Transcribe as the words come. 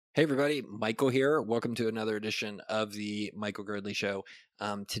Hey everybody, Michael here. Welcome to another edition of the Michael Girdley Show.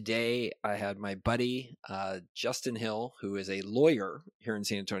 Today I had my buddy Justin Hill, who is a lawyer here in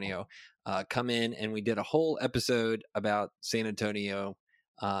San Antonio, come in, and we did a whole episode about San Antonio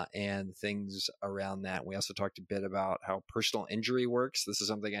and things around that. We also talked a bit about how personal injury works. This is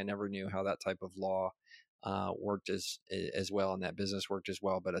something I never knew, how that type of law worked as well, and that business worked as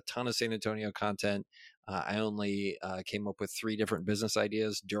well. But a ton of San Antonio content. I only came up with 3 different business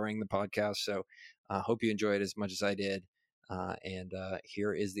ideas during the podcast, so hope you enjoyed as much as I did. And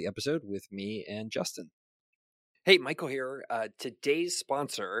here is the episode with me and Justin. Hey, Michael here. Today's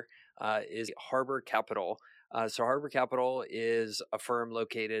sponsor is Harbor Capital. So Harbor Capital is a firm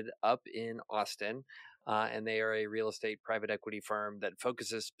located up in Austin, and they are a real estate private equity firm that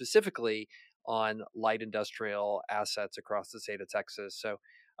focuses specifically on light industrial assets across the state of Texas. So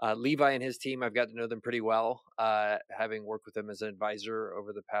Levi and his team, I've got to know them pretty well, having worked with them as an advisor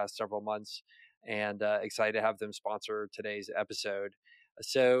over the past several months, and excited to have them sponsor today's episode.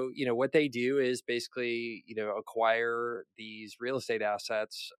 So, what they do is basically, acquire these real estate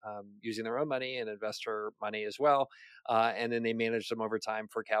assets using their own money and investor money as well. And then they manage them over time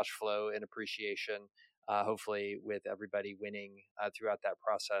for cash flow and appreciation, hopefully with everybody winning throughout that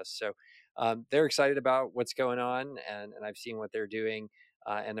process. So they're excited about what's going on, and I've seen what they're doing.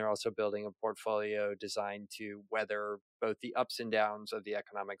 And they're also building a portfolio designed to weather both the ups and downs of the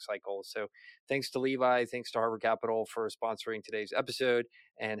economic cycle. So thanks to Levi, thanks to Harbor Capital for sponsoring today's episode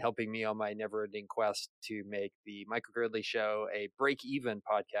and helping me on my never-ending quest to make the Michael Girdley Show a break-even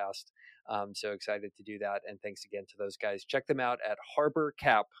podcast. So excited to do that. And thanks again to those guys. Check them out at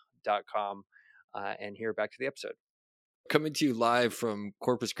harborcap.com. And here, back to the episode. Coming to you live from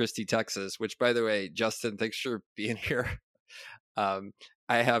Corpus Christi, Texas, which, by the way, Justin, thanks for being here.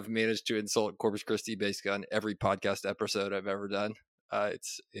 I have managed to insult Corpus Christi basically on every podcast episode I've ever done.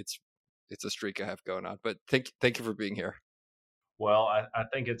 It's a streak I have going on, but thank you for being here. Well, I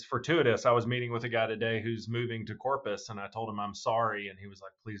think it's fortuitous. I was meeting with a guy today who's moving to Corpus, and I told him I'm sorry, and he was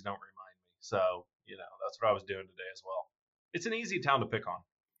like, please don't remind me. So, that's what I was doing today as well. It's an easy town to pick on.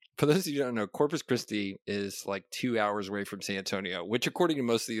 For those of you who don't know, Corpus Christi is like 2 hours away from San Antonio, which according to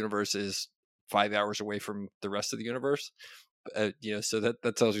most of the universe is 5 hours away from the rest of the universe. So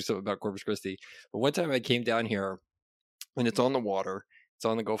that tells you something about Corpus Christi. But one time I came down here, and it's on the water, it's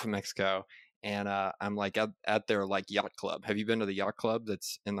on the Gulf of Mexico, and I'm like at their like yacht club. Have you been to the yacht club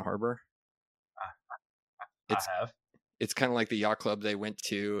that's in the harbor? I have. It's kind of like the yacht club they went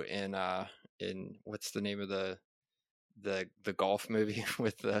to in what's the name of the golf movie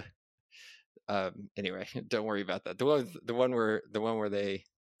with the anyway, don't worry about that. The one where they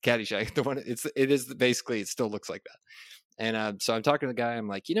Caddyshack, it is basically, it still looks like that. And so I'm talking to the guy. I'm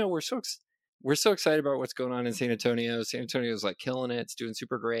like, we're so excited about what's going on in San Antonio. San Antonio's like killing it. It's doing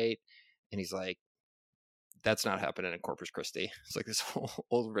super great. And he's like, that's not happening in Corpus Christi. It's like this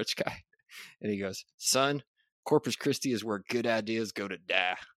old rich guy. And he goes, son, Corpus Christi is where good ideas go to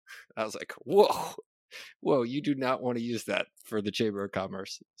die. I was like, whoa, you do not want to use that for the Chamber of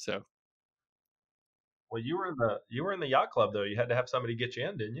Commerce. So. Well, you were in the yacht club though. You had to have somebody get you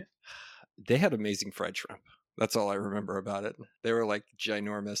in, didn't you? They had amazing fried shrimp. That's all I remember about it. They were like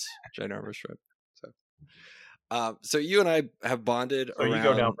ginormous shrimp. So you and I have bonded So around. You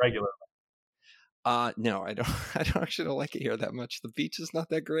go down regularly. No, I don't. I don't actually don't like it here that much. The beach is not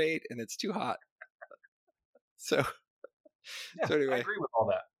that great, and it's too hot. So anyway, I agree with all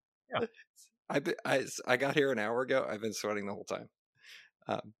that. Yeah, I got here an hour ago. I've been sweating the whole time.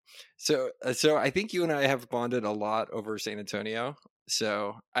 So I think you and I have bonded a lot over San Antonio.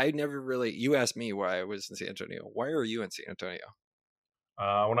 So I never really. You asked me why I was in San Antonio. Why are you in San Antonio?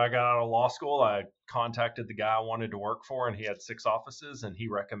 When I got out of law school, I contacted the guy I wanted to work for, and he had 6 offices, and he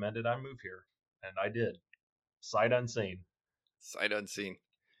recommended I move here, and I did. Sight unseen. Sight unseen.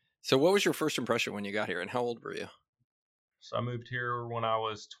 So what was your first impression when you got here, and how old were you? So I moved here when I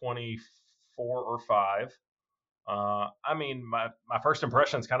was 24 or 5. I mean, my first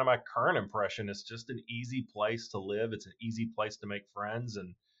impression is kind of my current impression. It's just an easy place to live. It's an easy place to make friends,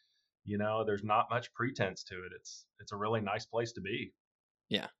 and there's not much pretense to it. It's a really nice place to be.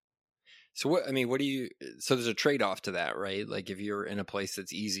 Yeah. So so there's a trade-off to that, right? Like if you're in a place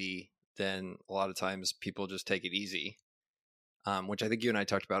that's easy, then a lot of times people just take it easy. Which I think you and I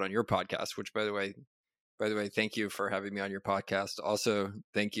talked about on your podcast, which by the way, thank you for having me on your podcast. Also,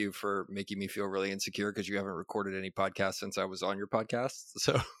 thank you for making me feel really insecure because you haven't recorded any podcasts since I was on your podcast.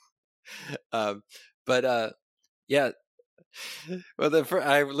 So, yeah. Well,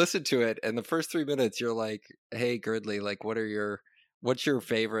 I listened to it, and the first 3 minutes, you're like, "Hey, Girdley, like, what are your what's your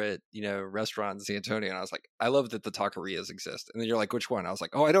favorite, restaurant in San Antonio? And I was like, I love that the taquerias exist. And then you're like, which one? I was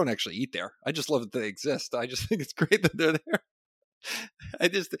like, oh, I don't actually eat there. I just love that they exist. I just think it's great that they're there. I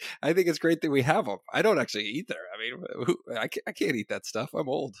think it's great that we have them. I don't actually eat there. I mean, I can't eat that stuff. I'm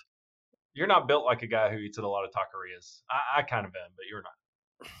old. You're not built like a guy who eats at a lot of taquerias. I kind of am, but you're not.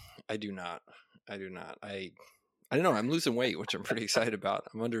 I do not. I don't know. I'm losing weight, which I'm pretty excited about.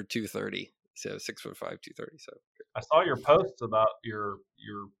 I'm under 230, so 6'5", 230. So I saw your posts about your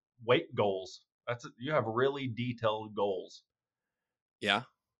weight goals. You have really detailed goals. yeah.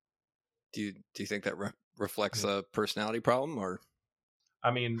 Do you think that reflects a personality problem, or?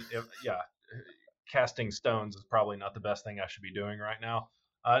 I mean, casting stones is probably not the best thing I should be doing right now.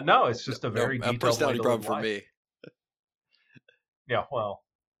 No, it's just a very detailed personality way to problem live for life. me. Yeah, well,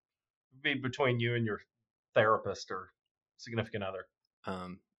 be between you and your therapist or significant other.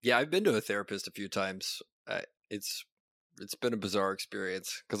 Yeah, I've been to a therapist a few times. It's been a bizarre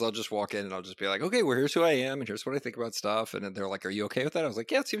experience because I'll just walk in and I'll just be like, okay, well, here's who I am and here's what I think about stuff. And then they're like, are you okay with that? I was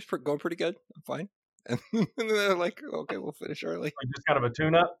like, yeah, it seems going pretty good. I'm fine. And then they're like, okay, we'll finish early. Just kind of a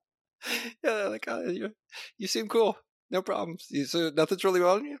tune-up. Yeah, they're like, oh, you seem cool. No problems. So nothing's really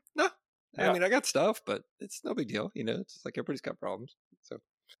wrong with you? No. Yeah. I mean, I got stuff, but it's no big deal. It's just like everybody's got problems.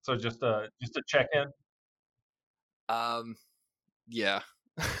 So just a check in. Yeah.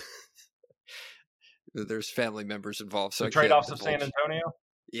 There's family members involved. So the trade-offs of San Antonio.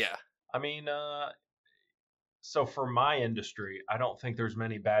 Yeah. I mean, so for my industry, I don't think there's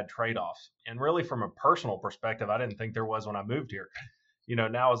many bad trade-offs. And really, from a personal perspective, I didn't think there was when I moved here.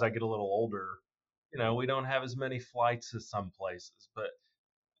 Now as I get a little older, we don't have as many flights as some places, but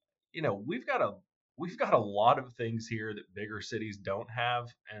we've got a lot of things here that bigger cities don't have,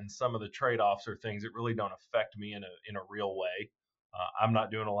 and some of the trade-offs are things that really don't affect me in a real way. I'm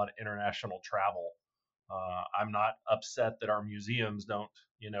not doing a lot of international travel. I'm not upset that our museums don't,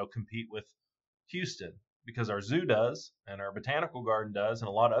 compete with Houston, because our zoo does and our botanical garden does and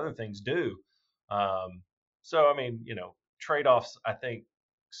a lot of other things do. So, I mean, trade-offs, I think,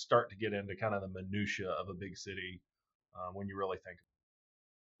 start to get into kind of the minutia of a big city when you really think.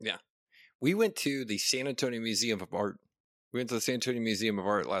 Yeah. We went to the San Antonio Museum of Art. We went to the San Antonio Museum of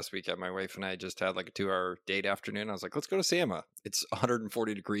Art last weekend. My wife and I just had like a 2-hour date afternoon. I was like, let's go to SAMA. It's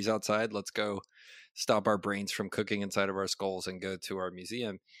 140 degrees outside. Let's go stop our brains from cooking inside of our skulls and go to our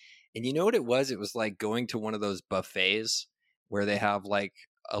museum. And you know what it was? It was like going to one of those buffets where they have like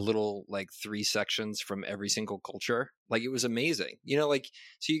a little like 3 sections from every single culture. Like it was amazing. So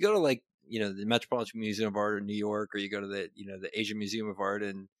you go to like, the Metropolitan Museum of Art in New York, or you go to the, the Asian Museum of Art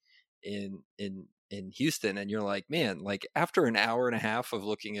in Houston, and you're like, man, like after an hour and a half of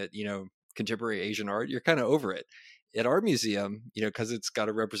looking at, contemporary Asian art, you're kind of over it. At our museum, because it's got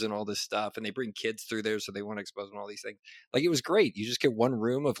to represent all this stuff, and they bring kids through there, so they want to expose them all these things. Like it was great. You just get one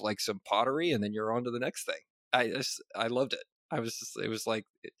room of like some pottery, and then you're on to the next thing. I loved it. It was like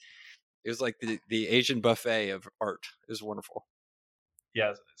the Asian buffet of art. It was wonderful.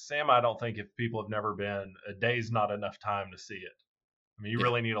 Yeah, Sam, I don't think if people have never been, a day's not enough time to see it. I mean, you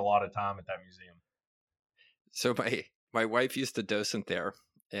really need a lot of time at that museum. So my wife used to docent there,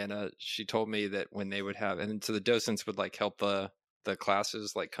 and she told me that when they would have, and so the docents would like help the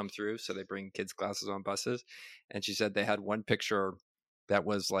classes like come through, so they bring kids classes on buses, and she said they had one picture that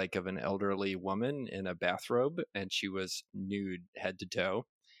was like of an elderly woman in a bathrobe, and she was nude head to toe,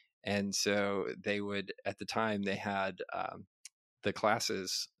 and so they would, at the time they had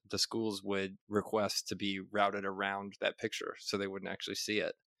the schools would request to be routed around that picture so they wouldn't actually see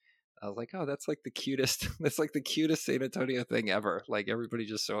it. I was like, oh, that's like the cutest. That's like the cutest San Antonio thing ever. Like everybody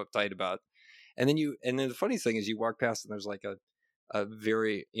just so uptight about. And then the funniest thing is you walk past and there's like a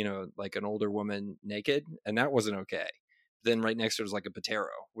very, like an older woman naked, and that wasn't okay. Then right next to there's like a patero,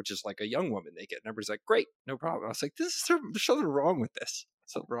 which is like a young woman naked. And everybody's like, great, no problem. I was like, there's something wrong with this.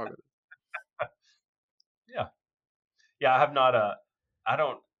 Something wrong with it. Yeah. I have not. I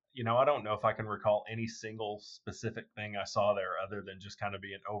don't know if I can recall any single specific thing I saw there other than just kind of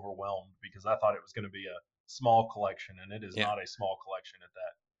being overwhelmed, because I thought it was going to be a small collection, and it is not a small collection at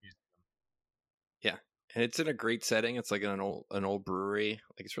that museum. Yeah, and it's in a great setting. It's like an old brewery.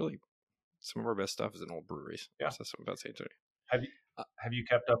 Like it's really, some of our best stuff is in old breweries. Yeah, so something about San Antonio. Have you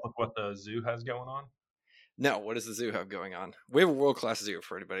kept up with what the zoo has going on? No, what does the zoo have going on? We have a world-class zoo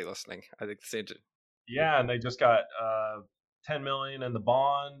for anybody listening. I think the San Antonio. Yeah, and they just got $10 million in the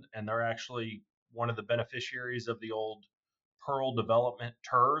bond, and they're actually one of the beneficiaries of the old Pearl Development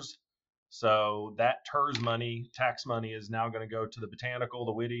TERS. So that TERS money, tax money, is now going to go to the Botanical,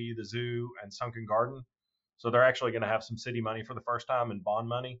 the Whitty, the Zoo, and Sunken Garden. So they're actually going to have some city money for the first time and bond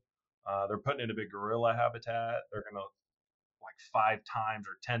money. They're putting in a big gorilla habitat. They're going to like 5 times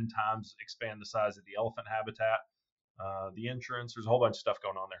or 10 times expand the size of the elephant habitat. The insurance, there's a whole bunch of stuff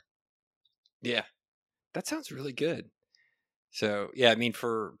going on there. Yeah, that sounds really good. So yeah, I mean,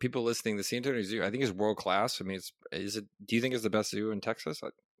 for people listening, the San Antonio Zoo, I think is world class. I mean, is it? Do you think it's the best zoo in Texas?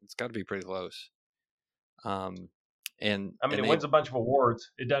 It's got to be pretty close. Um, and I mean, and it they, wins a bunch of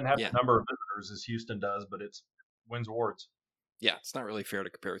awards. It doesn't have yeah, the number of visitors as Houston does, but it's wins awards. yeah, it's not really fair to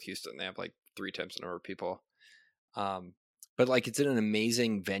compare with Houston. They have like 3 times the number of people. Um, but like it's in an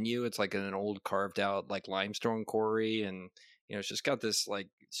amazing venue. It's like in an old carved out like limestone quarry, and it's just got this like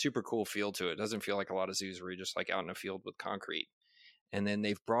super cool feel to it. It doesn't feel like a lot of zoos where you're just like out in a field with concrete. And then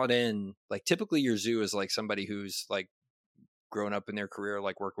they've brought in like typically your zoo is like somebody who's like grown up in their career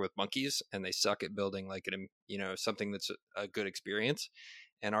like working with monkeys and they suck at building like something that's a good experience.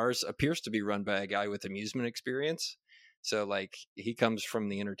 And ours appears to be run by a guy with amusement experience. So like he comes from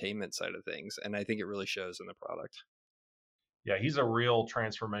the entertainment side of things, and I think it really shows in the product. Yeah, he's a real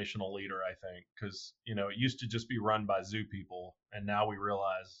transformational leader, I think, because it used to just be run by zoo people, and now we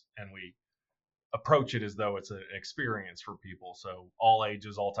realize and we approach it as though it's an experience for people. So all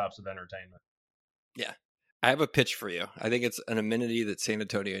ages, all types of entertainment. Yeah. I have a pitch for you. I think it's an amenity that San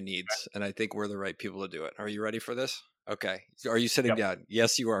Antonio needs, and I think we're the right people to do it. Are you ready for this? Okay. Are you sitting Yep. down?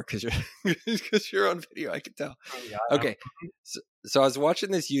 Yes, you are, because you're on video. I can tell. Yeah, Okay. So I was watching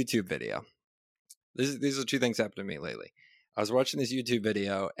this YouTube video. These are two things happened to me lately. I was watching this YouTube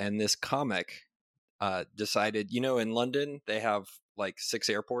video, and this comic decided, in London they have like 6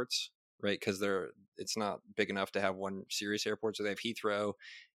 airports, right? Because it's not big enough to have one serious airport. So they have Heathrow,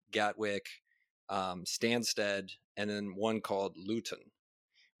 Gatwick, Stansted, and then one called Luton,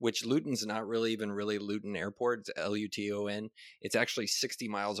 which Luton's not really even really Luton Airport. It's Luton. It's actually 60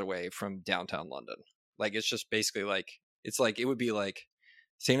 miles away from downtown London. Like it's just basically like it's like it would be like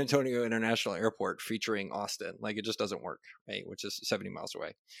San Antonio International Airport featuring Austin. Like it just doesn't work, right? Which is 70 miles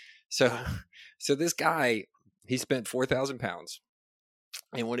away. So, so this guy, he spent 4,000 pounds,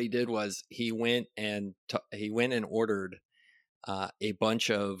 and what he did was he went and ordered a bunch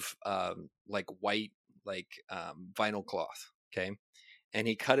of like white vinyl cloth. Okay, and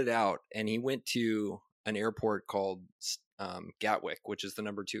he cut it out, and he went to an airport called Gatwick, which is the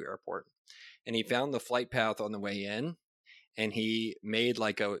number 2 airport, and he found the flight path on the way in, and he made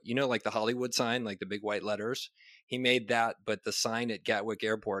like like the Hollywood sign, like the big white letters. He made that, but the sign at Gatwick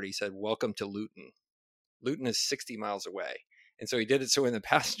Airport, he said, "Welcome to Luton." Luton is 60 miles away. And so he did it so when the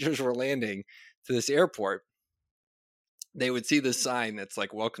passengers were landing to this airport, they would see this sign that's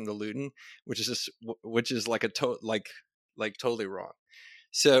like "Welcome to Luton," which is like like totally wrong.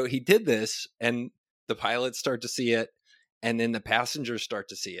 So he did this, and the pilots start to see it, and then the passengers start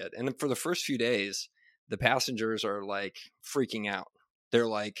to see it. And for the first few days, the passengers are like freaking out. They're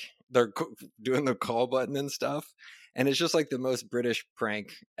doing the call button and stuff, and it's just like the most British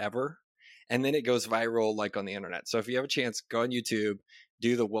prank ever. And then it goes viral like on the internet. So if you have a chance, go on YouTube,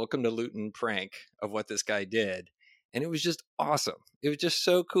 do the "Welcome to Luton" prank of what this guy did. And it was just awesome. It was just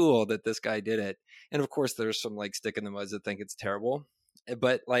so cool that this guy did it. And of course, there's some like stick in the muds that think it's terrible,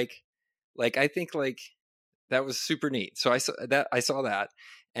 but I think like that was super neat. So I saw that,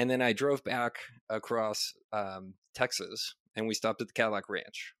 and then I drove back across Texas, and we stopped at the Cadillac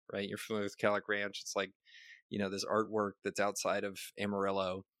Ranch. Right, you're familiar with Cadillac Ranch? It's like this artwork that's outside of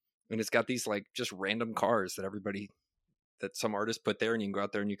Amarillo, and it's got these like just random cars that some artist put there, and you can go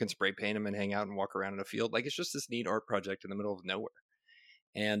out there and you can spray paint them and hang out and walk around in a field. Like it's just this neat art project in the middle of nowhere.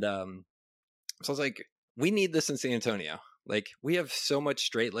 And so I was like, we need this in San Antonio. Like we have so much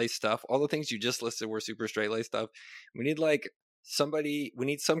straight lace stuff. All the things you just listed were super straight lace stuff. We need we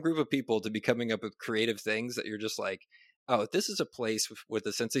need some group of people to be coming up with creative things that you're just like, oh, this is a place with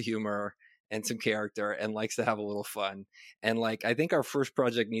a sense of humor and some character and likes to have a little fun. And like, I think our first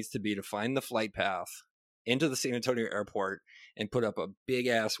project needs to be to find the flight path into the San Antonio airport and put up a big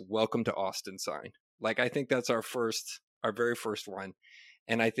ass "Welcome to Austin" sign. Like, I think that's our very first one.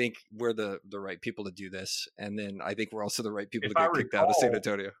 And I think we're the right people to do this. And then I think we're also the right people to get kicked out of San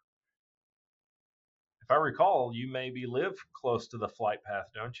Antonio. If I recall, you maybe live close to the flight path,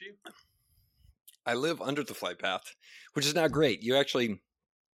 don't you? I live under the flight path, which is not great. You need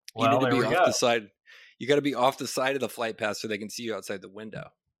Well, to there be we off go. the side. You got to be off the side of the flight path so they can see you outside the window.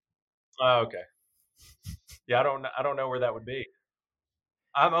 Oh, okay. Yeah, I don't know where that would be.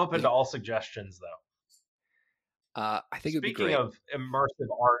 I'm open to all suggestions, though. I think it'd be Speaking great. of immersive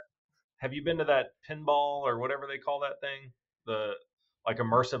art, have you been to that pinball or whatever they call that thing? The like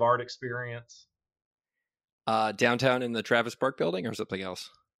immersive art experience? Downtown in the Travis Park building or something else?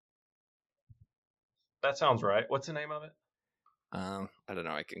 That sounds right. What's the name of it? I don't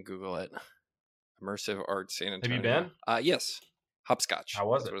know. I can Google it. Immersive Art San Have you Antonio. been? Yes. Hopscotch. How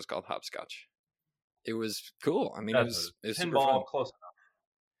was That's it? what it's called, hopscotch. It was cool. I mean, it That's was a super fun. pinball close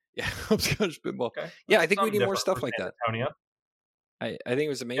Yeah, hopscotch pinball. enough. Okay, Yeah, I that's think we something need more different for stuff like San that. Antonio. I think it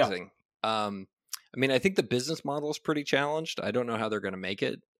was Yeah. amazing. I mean, I think the business model is pretty challenged. I don't know how they're going to make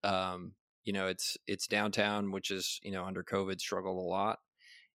it. It's downtown, which is under COVID struggled a lot,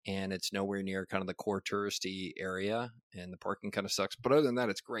 and it's nowhere near kind of the core touristy area, and the parking kind of sucks. But other than that,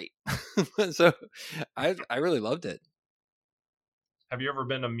 it's great. So I really loved it. Have you ever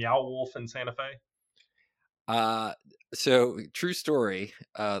been to Meow Wolf in Santa Fe? So true story.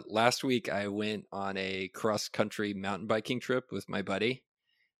 Last week I went on a cross country mountain biking trip with my buddy,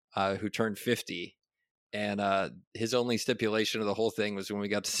 who turned 50. And his only stipulation of the whole thing was when we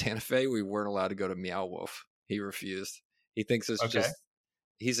got to Santa Fe, we weren't allowed to go to Meow Wolf. He refused. He thinks it's Okay.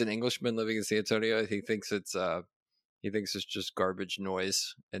 he's an Englishman living in San Antonio. He thinks it's just garbage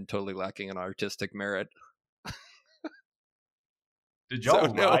noise and totally lacking in artistic merit. Did y'all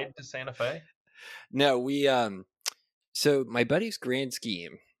So, no. ride to Santa Fe? No, so my buddy's grand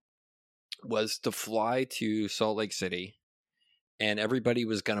scheme was to fly to Salt Lake City, and everybody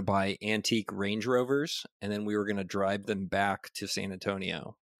was going to buy antique Range Rovers, and then we were going to drive them back to San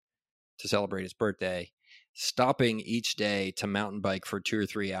Antonio to celebrate his birthday, stopping each day to mountain bike for 2 or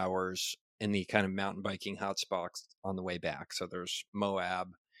 3 hours in the kind of mountain biking hotspots on the way back. So there's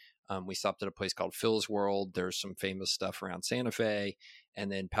Moab. We stopped at a place called Phil's World. There's some famous stuff around Santa Fe,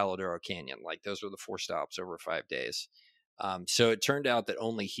 and then Palo Duro Canyon. Like those were the 4 stops over 5 days. So it turned out that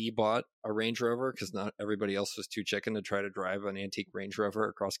only he bought a Range Rover because not everybody else was too chicken to try to drive an antique Range Rover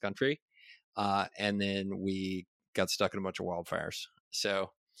across country. And then we got stuck in a bunch of wildfires.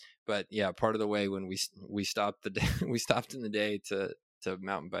 So, but yeah, part of the way when we stopped we stopped in the day to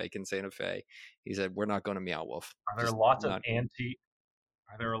mountain bike in Santa Fe, he said, "We're not going to Meow Wolf." Are there lots of antique?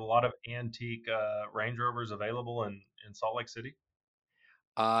 Are there a lot of antique Range Rovers available in Salt Lake City?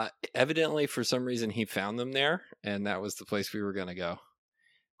 Evidently, for some reason, he found them there, and that was the place we were going to go.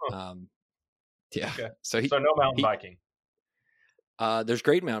 Huh. Yeah. Okay. So no mountain biking. There's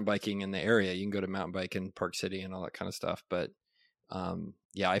great mountain biking in the area. You can go to mountain bike in Park City and all that kind of stuff. But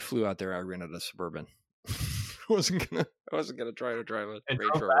yeah, I flew out there. I rented a Suburban. I wasn't gonna try to drive a Range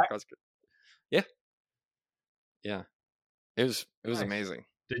Rover across. Yeah. It was nice. Amazing.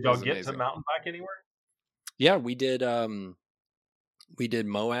 Did y'all get to mountain bike anywhere? Yeah, we did. We did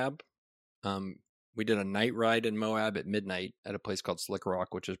Moab. We did a night ride in Moab at midnight at a place called Slick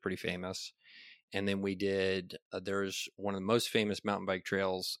Rock, which is pretty famous. And then we did, there's one of the most famous mountain bike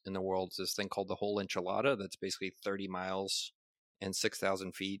trails in the world, is this thing called the Whole Enchilada. That's basically 30 miles and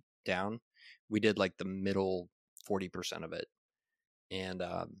 6,000 feet down. We did like the middle 40% of it. And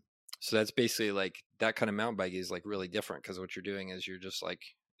so that's basically like that kind of mountain bike is like really different because what you're doing is you're just like,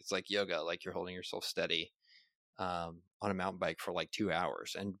 it's like yoga, like you're holding yourself steady on a mountain bike for like 2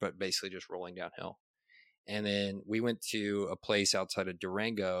 hours but basically just rolling downhill. And then we went to a place outside of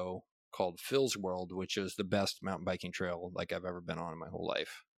Durango called Phil's World, which is the best mountain biking trail like I've ever been on in my whole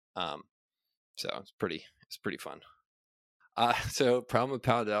life. So it's pretty fun. So problem with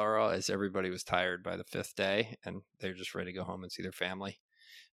Palo Duro is everybody was tired by the 5th day and they're just ready to go home and see their family.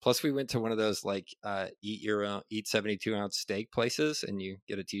 Plus we went to one of those like eat 72 ounce steak places and you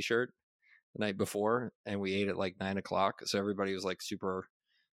get a t-shirt the night before, and we ate at like 9:00. So everybody was like super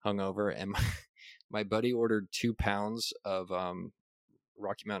hungover, and my buddy ordered 2 pounds of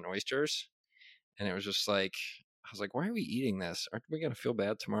Rocky Mountain oysters, and it was just like, I was like, why are we eating this? Aren't we gonna feel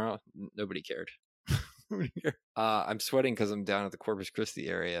bad tomorrow? Nobody cared. I'm sweating because I'm down at the Corpus Christi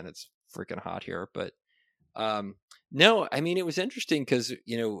area and it's freaking hot here. But no, I mean, it was interesting because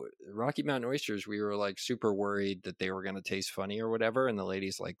Rocky Mountain oysters, we were like super worried that they were going to taste funny or whatever, and the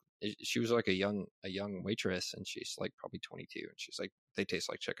lady's like, she was like a young waitress, and she's like probably 22, and she's like, they taste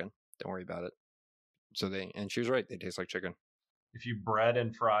like chicken, don't worry about it. And she was right, they taste like chicken. If you bread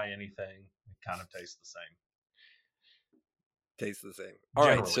and fry anything, it kind of tastes the same. All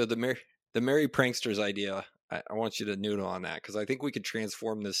right, so the Merry Pranksters idea, I want you to noodle on that because I think we could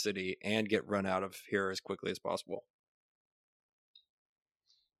transform this city and get run out of here as quickly as possible.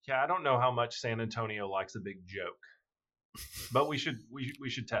 Yeah, I don't know how much San Antonio likes a big joke, but we should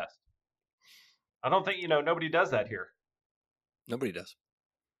test. I don't think nobody does that here. Nobody does.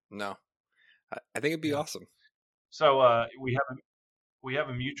 No, I think it'd be awesome. So we have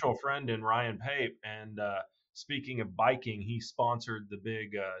a mutual friend in Ryan Pape, and speaking of biking, he sponsored the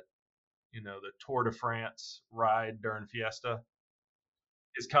big the Tour de France ride during Fiesta.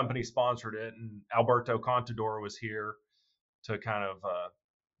 His company sponsored it, and Alberto Contador was here to kind of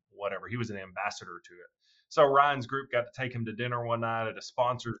whatever. He was an ambassador to it. So Ryan's group got to take him to dinner one night at a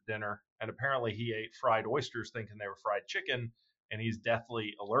sponsored dinner, and apparently he ate fried oysters thinking they were fried chicken, and he's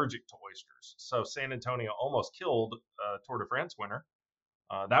deathly allergic to oysters. So San Antonio almost killed a Tour de France winner.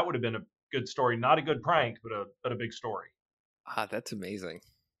 That would have been a good story, not a good prank, but a big story. That's amazing.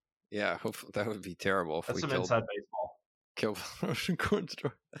 Yeah, hopefully that would be terrible if That's we some killed inside baseball. Ocean Corn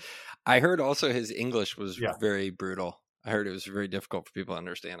Store. I heard also his English was Yeah. very brutal. I heard it was very difficult for people to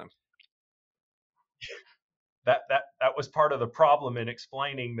understand him. That was part of the problem in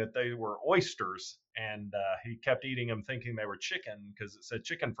explaining that they were oysters, and he kept eating them thinking they were chicken because it said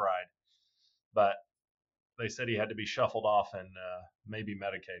chicken fried, but they said he had to be shuffled off and maybe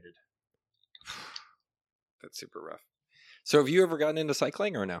medicated. That's super rough. So have you ever gotten into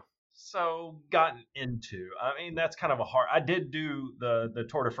cycling or no? So gotten into, I mean, that's kind of a hard. I did do the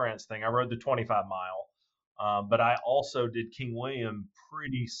Tour de France thing. I rode the 25 mile, but I also did King William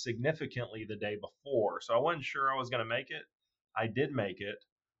pretty significantly the day before. So I wasn't sure I was going to make it. I did make it.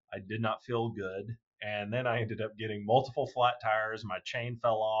 I did not feel good, and then I ended up getting multiple flat tires. My chain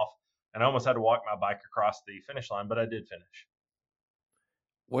fell off, and I almost had to walk my bike across the finish line, but I did finish.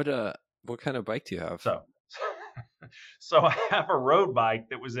 What kind of bike do you have? So I have a road bike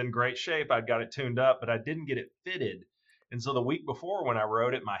that was in great shape. I'd got it tuned up, but I didn't get it fitted. And so the week before when I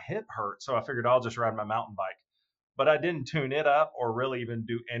rode it, my hip hurt. So I figured I'll just ride my mountain bike. But I didn't tune it up or really even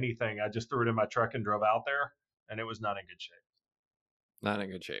do anything. I just threw it in my truck and drove out there, and it was not in good shape. Not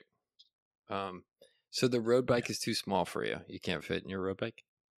in good shape. So the road bike is too small for you. You can't fit in your road bike?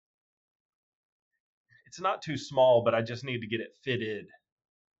 It's not too small, but I just need to get it fitted.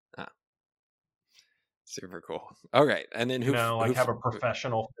 Super cool. All right. And then who have a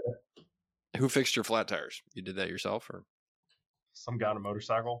professional fit. Who fixed your flat tires? You did that yourself, or some guy on a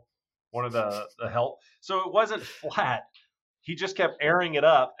motorcycle? One of the help. So it wasn't flat. He just kept airing it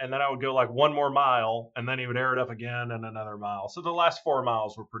up, and then I would go like one more mile, and then he would air it up again and another mile. So the last 4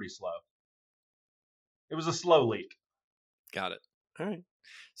 miles were pretty slow. It was a slow leak. Got it. All right.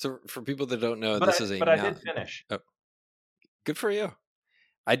 So for people that don't know, but I did finish. Oh, good for you.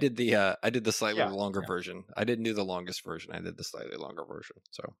 I did the slightly longer version. I didn't do the longest version. I did the slightly longer version.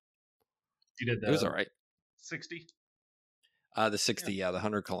 So you did. It was all right. 60. The 60, the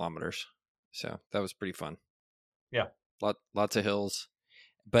 100 kilometers. So that was pretty fun. Yeah. Lots of hills,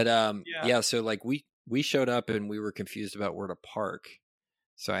 but So like we showed up and we were confused about where to park.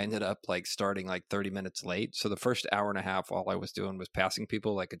 So I ended up like starting like 30 minutes late. So the first hour and a half, all I was doing was passing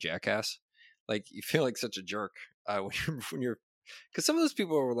people like a jackass. Like you feel like such a jerk when you're because some of those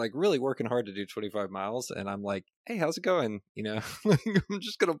people were like really working hard to do 25 miles, and I'm like, "Hey, how's it going?" You know, I'm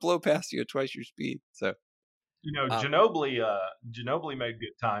just gonna blow past you at twice your speed. So, Ginobili made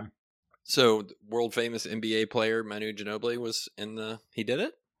good time. So, world famous NBA player Manu Ginobili was he did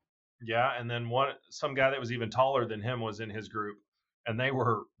it. Yeah, and then some guy that was even taller than him was in his group, and they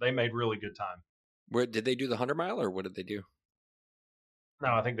made really good time. Where did they do the 100 mile, or what did they do?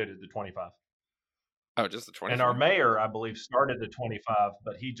 No, I think they did the 25. Oh, just the 25. And our mayor, I believe, started the 25,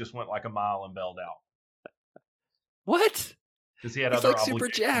 but he just went like a mile and bailed out. What? Because he had other obligations, super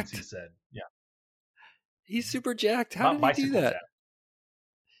jacked. He said, "Yeah, he's super jacked. How did he do that?" Jack.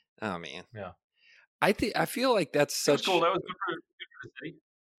 Oh man, yeah. I feel like that's such cool. That was good for the city.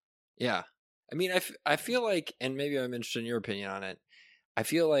 Yeah, I mean, I feel like, and maybe I'm interested in your opinion on it. I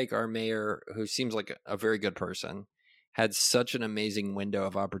feel like our mayor, who seems like a very good person, had such an amazing window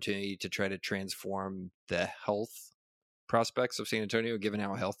of opportunity to try to transform the health prospects of San Antonio, given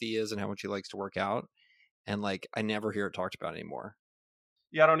how healthy he is and how much he likes to work out. And like, I never hear it talked about anymore.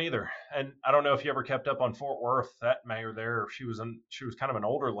 Yeah, I don't either. And I don't know if you ever kept up on Fort Worth. That mayor there, she was kind of an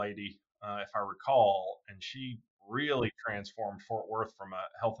older lady, if I recall, and she really transformed Fort Worth from a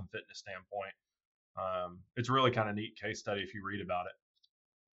health and fitness standpoint. It's really kind of neat case study if you read about it.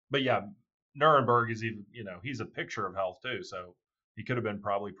 But yeah, Nuremberg is even, he's a picture of health too. So he could have been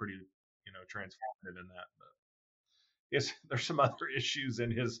probably pretty, transformative in that. But there's some other issues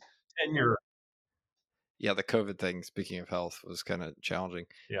in his tenure. Yeah, the COVID thing, speaking of health, was kind of challenging.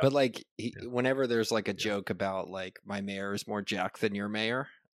 Yeah. But like, whenever there's like a joke about like my mayor is more jacked than your mayor,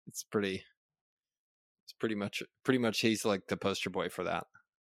 it's pretty much he's like the poster boy for that.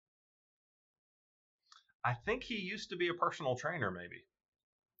 I think he used to be a personal trainer, maybe.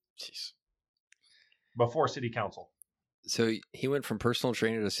 Jeez. Before city council. So he went from personal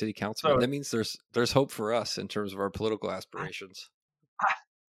trainer to city councilman. That means there's hope for us in terms of our political aspirations.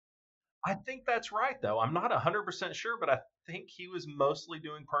 I think that's right, though. I'm not 100% sure, but I think he was mostly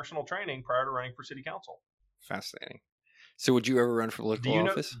doing personal training prior to running for city council. Fascinating. So would you ever run for political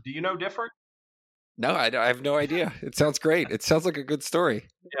office? Do you know different? No, I have no idea. It sounds great. It sounds like a good story.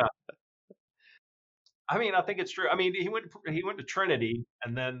 Yeah. I mean, I think it's true. I mean, he went to Trinity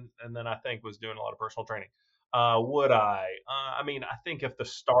and then I think was doing a lot of personal training. Would I? I mean, I think if the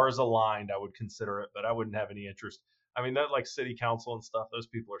stars aligned, I would consider it, but I wouldn't have any interest. I mean, that like city council and stuff, those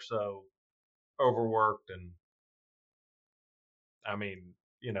people are so overworked, and I mean,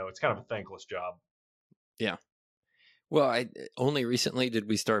 it's kind of a thankless job. Yeah. Well, I only recently did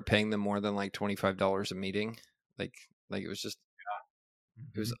we start paying them more than like $25 a meeting. Like it was just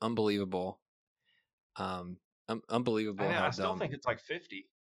it was unbelievable. Unbelievable I how still dumb. think it's like 50.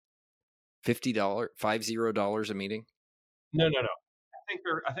 $50 a meeting. No, no, no.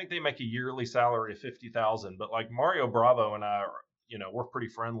 I think they make a yearly salary of 50,000. But like Mario Bravo and I, we're pretty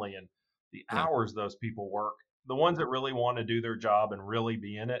friendly, and the Yeah. hours those people work, the ones that really want to do their job and really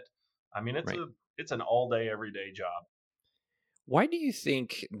be in it, I mean, Right. it's an all day, every day job. Why do you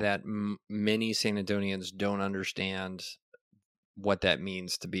think that many San Antonians don't understand what that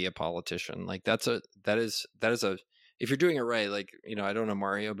means to be a politician? Like that is a if you're doing it right, like, I don't know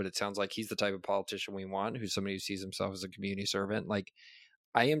Mario, but it sounds like he's the type of politician we want, who's somebody who sees himself as a community servant. Like,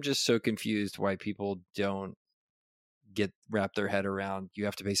 I am just so confused why people don't wrap their head around you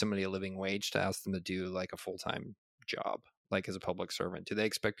have to pay somebody a living wage to ask them to do like a full-time job, like as a public servant. Do they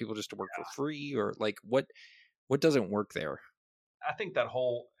expect people just to work for free, or like what doesn't work there? I think that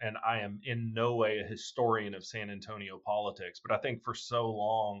whole, and I am in no way a historian of San Antonio politics, but I think for so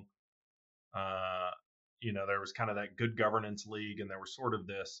long, uh, there was kind of that good governance league, and there was sort of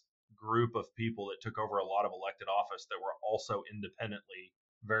this group of people that took over a lot of elected office that were also independently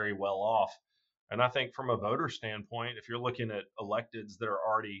very well off. And I think from a voter standpoint, if you're looking at electeds that are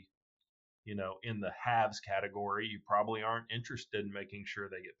already, in the haves category, you probably aren't interested in making sure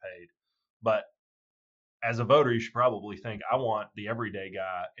they get paid. But as a voter, you should probably think, I want the everyday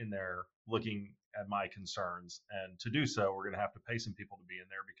guy in there looking at my concerns. And to do so, we're going to have to pay some people to be in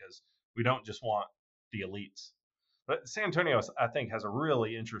there, because we don't just want the elites. But San Antonio, I think, has a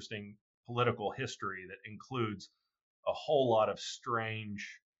really interesting political history that includes a whole lot of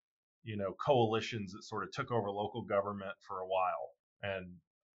strange, coalitions that sort of took over local government for a while. And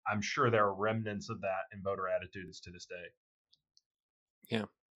I'm sure there are remnants of that in voter attitudes to this day. Yeah,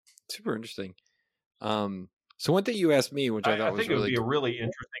 super interesting. So one thing you asked me, which I thought was think it would be a really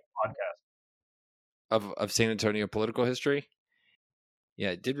interesting podcast of San Antonio political history.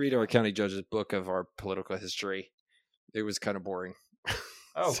 Yeah, I did read our county judge's book of our political history. It was kind of boring.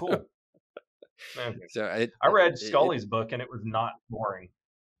 Oh, cool. Okay. So I read Scully's book, and it was not boring.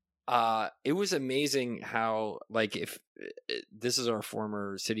 It was amazing how, like, if this is our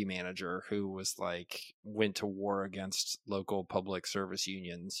former city manager who was like went to war against local public service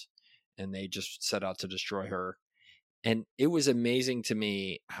unions, and they just set out to destroy her. And it was amazing to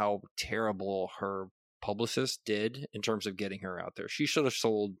me how terrible her publicist did in terms of getting her out there. She should have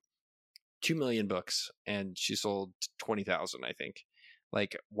sold 2 million books, and she sold 20,000, I think.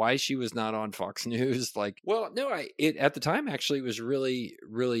 Like, why she was not on Fox News? Like, well, no, it at the time actually was really,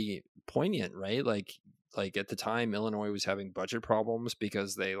 really poignant, right? Like at the time, Illinois was having budget problems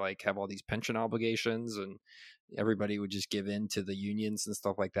because they like have all these pension obligations, and everybody would just give in to the unions and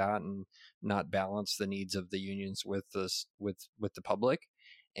stuff like that, and not balance the needs of the unions with the public.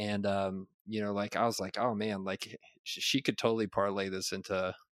 And like I was like, oh man, like she could totally parlay this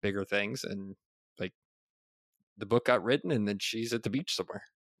into bigger things, and like the book got written, and then she's at the beach somewhere.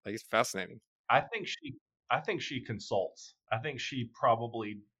 Like, it's fascinating. I think she consults. I think she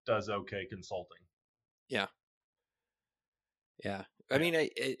probably does okay consulting. Yeah. I mean,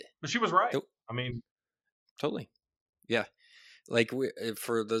 but she was right. I mean, totally. Yeah. Like,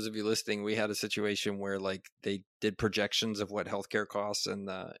 for those of you listening, we had a situation where like they did projections of what healthcare costs and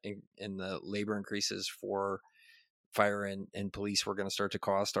the labor increases for fire and police were going to start to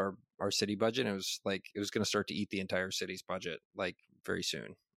cost our city budget. And it was going to start to eat the entire city's budget like very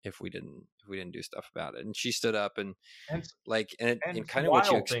soon if we didn't do stuff about it. And she stood up and kind of what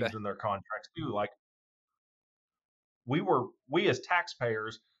you expect things in their contracts too. Like we as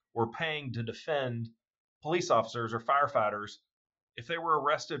taxpayers were paying to defend police officers or firefighters if they were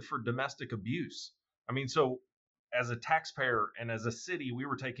arrested for domestic abuse. I mean, so as a taxpayer and as a city, we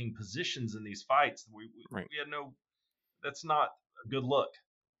were taking positions in these fights. We had no. That's not a good look.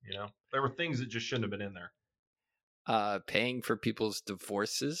 There were things that just shouldn't have been in there. Paying for people's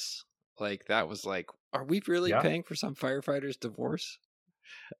divorces, like that was like, are we really paying for some firefighters' divorce?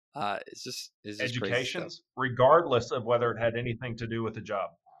 It's just educations, regardless of whether it had anything to do with the job.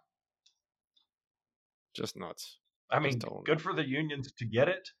 Just nuts. I mean, good for the unions to get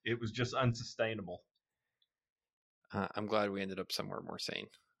it. It was just unsustainable. I'm glad we ended up somewhere more sane,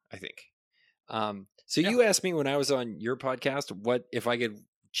 I think. So you asked me when I was on your podcast, what if I could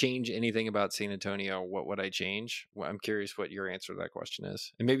change anything about San Antonio, what would I change? Well, I'm curious what your answer to that question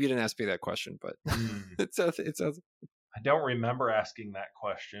is. And maybe you didn't ask me that question, but it sounds. I don't remember asking that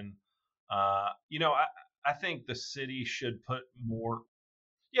question. I think the city should put more.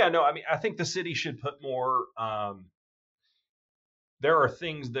 Yeah, no, I mean, I think the city should put more. There are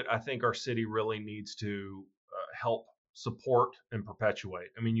things that I think our city really needs to help support and perpetuate.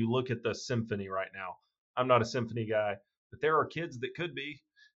 I mean, you look at the symphony right now. I'm not a symphony guy, but there are kids that could be,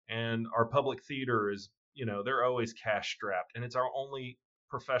 and our public theater is, they're always cash strapped, and it's our only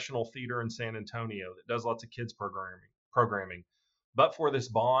professional theater in San Antonio that does lots of kids programming. But for this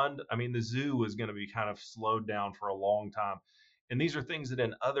bond, I mean, the zoo is going to be kind of slowed down for a long time, and these are things that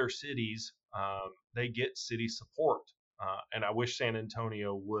in other cities they get city support, and I wish San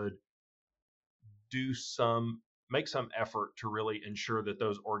Antonio would do make some effort to really ensure that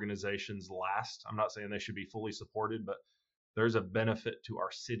those organizations last. I'm not saying they should be fully supported, but there's a benefit to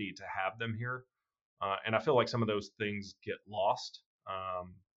our city to have them here. And I feel like some of those things get lost.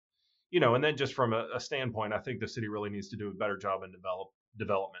 And then just from a standpoint, I think the city really needs to do a better job in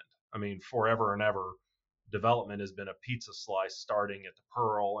development. I mean, forever and ever, development has been a pizza slice starting at the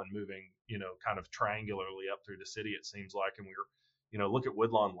Pearl and moving, kind of triangularly up through the city, it seems like. And look at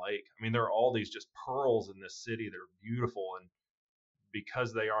Woodlawn Lake. I mean, there are all these just pearls in this city. They're beautiful. And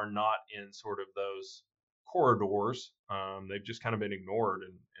because they are not in sort of those corridors, they've just kind of been ignored.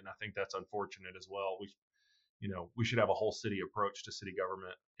 And I think that's unfortunate as well. We should have a whole city approach to city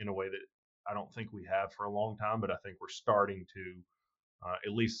government in a way that I don't think we have for a long time, but I think we're starting to,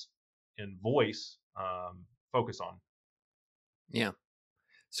 at least in voice, focus on. Yeah.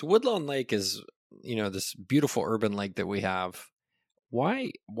 So Woodlawn Lake is, this beautiful urban lake that we have.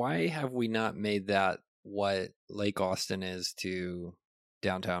 Why have we not made that what Lake Austin is to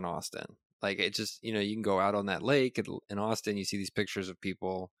downtown Austin? Like, it just, you can go out on that lake in Austin, you see these pictures of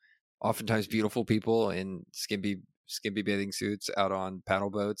people, oftentimes beautiful people in skimpy bathing suits out on paddle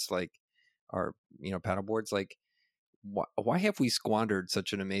boats, like, or, paddle boards. Like, why have we squandered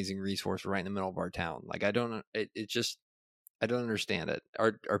such an amazing resource right in the middle of our town? Like, I don't understand it.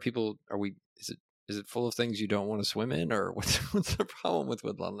 Is it full of things you don't want to swim in, or what's the problem with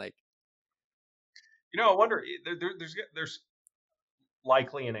Woodlawn Lake? I wonder, there's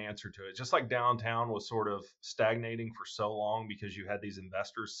likely an answer to it. Just like downtown was sort of stagnating for so long because you had these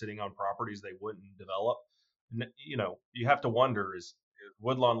investors sitting on properties they wouldn't develop. You have to wonder, is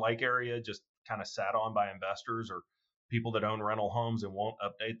Woodlawn Lake area just kind of sat on by investors or people that own rental homes and won't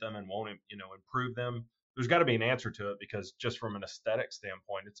update them and won't, improve them? There's got to be an answer to it, because just from an aesthetic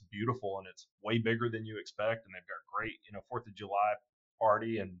standpoint, it's beautiful and it's way bigger than you expect. And they've got great, 4th of July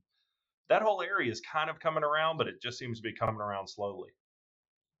party, and that whole area is kind of coming around, but it just seems to be coming around slowly.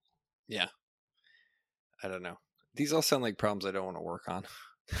 Yeah. I don't know. These all sound like problems I don't want to work on.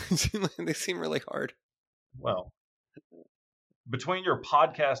 They seem really hard. Well, between your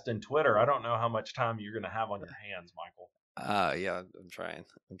podcast and Twitter, I don't know how much time you're going to have on your hands, Michael. Yeah, I'm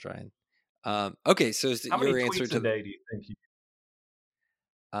trying. Okay, so is how your many answer tweets a day do you think you?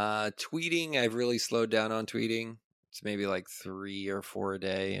 Tweeting, I've really slowed down on tweeting. It's maybe like 3 or 4 a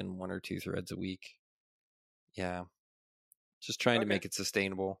day and 1 or 2 threads a week. Yeah, just trying to make it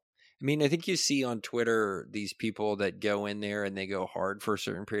sustainable. I mean, I think you see on Twitter these people that go in there and they go hard for a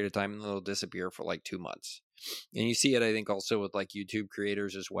certain period of time and they'll disappear for like 2 months. And you see it, I think, also with like YouTube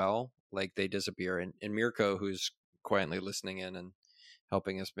creators as well. Like, they disappear. And Mirko, who's quietly listening in and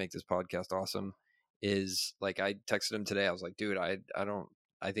helping us make this podcast awesome, is like, I texted him today. I was like, dude, I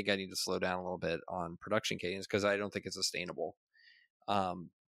think I need to slow down a little bit on production cadence because I don't think it's sustainable.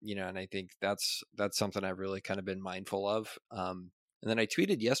 And I think that's something I've really kind of been mindful of. And then I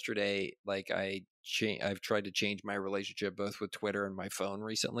tweeted yesterday, like, I've tried to change my relationship both with Twitter and my phone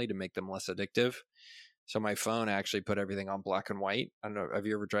recently to make them less addictive. So my phone actually put everything on black and white. I don't know. Have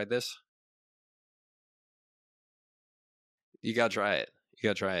you ever tried this? You got to try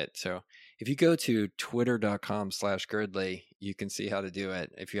it. So if you go to twitter.com/Girdley, you can see how to do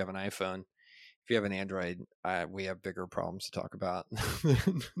it if you have an iPhone. If you have an Android, we have bigger problems to talk about.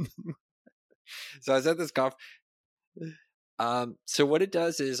 So I was at this conference. So what it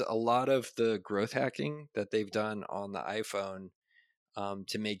does is a lot of the growth hacking that they've done on the iPhone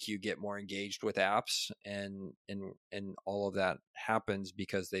to make you get more engaged with apps, and all of that happens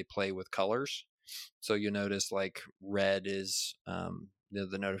because they play with colors. So you notice like red is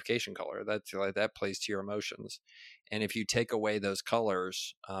the notification color that plays to your emotions, and if you take away those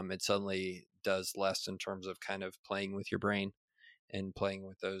colors, it suddenly does less in terms of kind of playing with your brain. and playing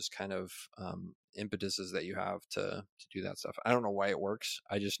with those kind of impetuses that you have to do that stuff. I don't know why it works.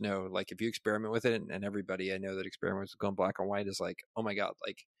 I just know, like, if you experiment with it, and everybody I know that experiments with going black and white is like, oh my God,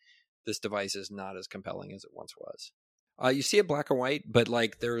 like this device is not as compelling as it once was. You see it black and white, but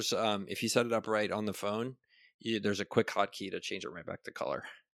like there's if you set it up right on the phone, there's a quick hotkey to change it right back to color.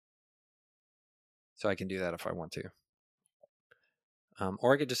 So I can do that if I want to.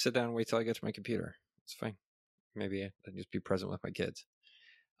 Or I could just sit down and wait till I get to my computer. It's fine. Maybe I'd just be present with my kids.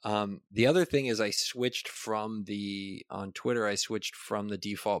 The other thing is on Twitter, I switched from the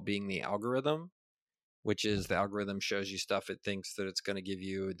default being the algorithm, which is the algorithm shows you stuff it thinks that it's going to give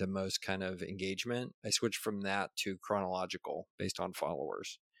you the most kind of engagement. I switched from that to chronological based on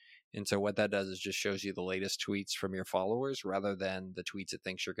followers. And so what that does is just shows you the latest tweets from your followers rather than the tweets it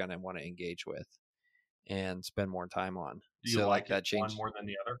thinks you're going to want to engage with and spend more time on. Do you like that change one more than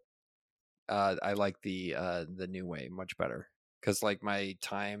the other? I like the new way much better, because like my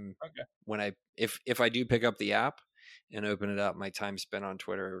time when if I do pick up the app and open it up, my time spent on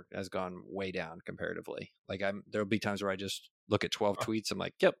Twitter has gone way down comparatively. Like there'll be times where I just look at 12 tweets. I'm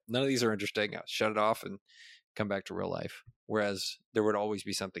like, yep, none of these are interesting. I'll shut it off and come back to real life. Whereas there would always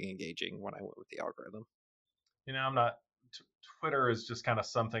be something engaging when I went with the algorithm. I'm not. Twitter is just kind of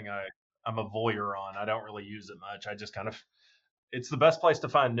something I'm a voyeur on. I don't really use it much. I just kind of, it's the best place to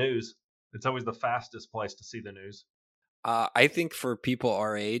find news. It's always the fastest place to see the news. I think for people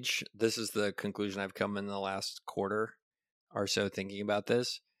our age, this is the conclusion I've come in the last quarter or so thinking about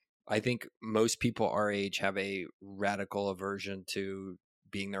this. I think most people our age have a radical aversion to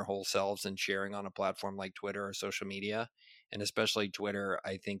being their whole selves and sharing on a platform like Twitter or social media. And especially Twitter,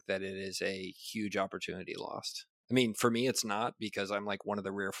 I think that it is a huge opportunity lost. I mean, for me, it's not, because I'm like one of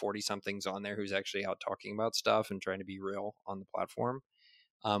the rare 40-somethings on there who's actually out talking about stuff and trying to be real on the platform,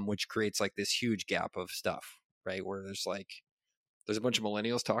 which creates like this huge gap of stuff, right? Where there's a bunch of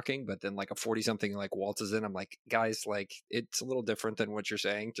millennials talking, but then like a 40-something like waltzes in. I'm like, guys, like it's a little different than what you're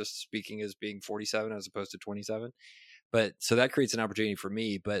saying, just speaking as being 47 as opposed to 27. But so that creates an opportunity for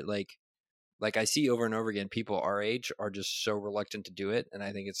me. But like I see over and over again, people our age are just so reluctant to do it. And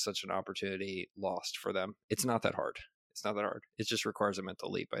I think it's such an opportunity lost for them. It's not that hard. It just requires a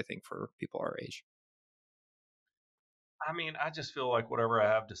mental leap, I think, for people our age. I mean, I just feel like whatever I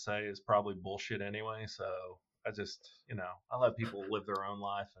have to say is probably bullshit anyway. So I just, I let people live their own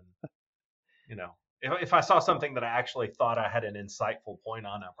life. And, if I saw something that I actually thought I had an insightful point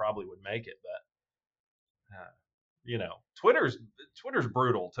on, I probably would make it. But, Twitter's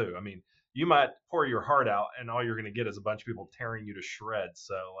brutal too. I mean, you might pour your heart out and all you're going to get is a bunch of people tearing you to shreds.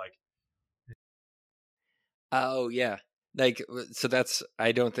 So like, oh yeah. Like, so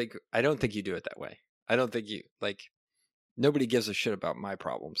I don't think you do it that way. I don't think you nobody gives a shit about my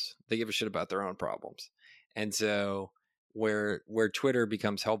problems. They give a shit about their own problems. And so where Twitter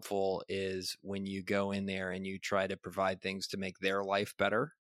becomes helpful is when you go in there and you try to provide things to make their life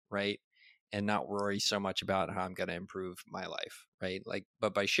better, right? And not worry so much about how I'm going to improve my life, right? Like,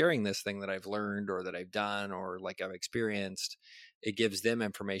 but by sharing this thing that I've learned or that I've done or like I've experienced, it gives them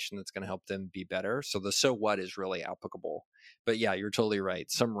information that's going to help them be better. So the so what is really applicable. But yeah, you're totally right.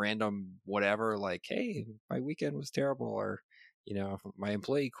 Some random whatever, like, hey, my weekend was terrible, or my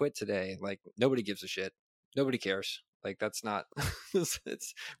employee quit today. Like, nobody gives a shit. Nobody cares. Like, that's not. It's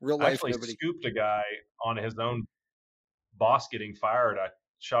real life. I actually scooped a guy on his own boss getting fired. I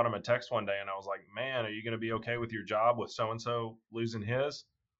shot him a text one day and I was like, man, are you going to be okay with your job with so-and-so losing his?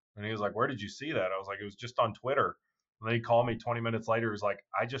 And he was like, where did you see that? I was like, it was just on Twitter. And then he called me 20 minutes later. He was like,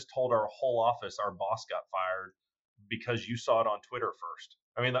 I just told our whole office our boss got fired because you saw it on Twitter first.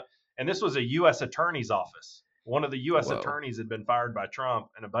 I mean, and this was a U.S. attorney's office. One of the U.S. attorneys had been fired by Trump,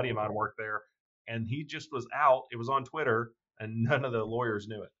 and a buddy of mine worked there, and he just was out. It was on Twitter, and none of the lawyers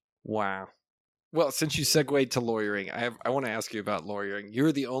knew it. Wow. Well, since you segued to lawyering, I want to ask you about lawyering.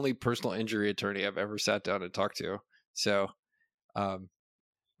 You're the only personal injury attorney I've ever sat down and talked to. So,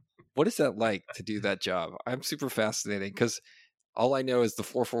 what is that like to do that job? I'm super fascinating because all I know is the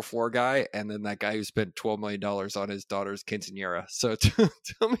 444 guy, and then that guy who spent $12 million on his daughter's quinceanera. So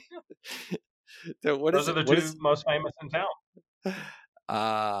tell me, those are the two most famous in town.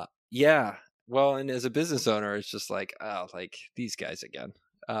 Yeah. Well, and as a business owner, it's just like, oh, like these guys again.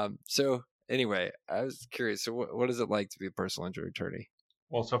 So anyway, I was curious. So what is it like to be a personal injury attorney?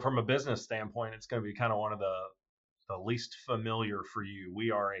 Well, so from a business standpoint, it's going to be kind of one of the least familiar for you. We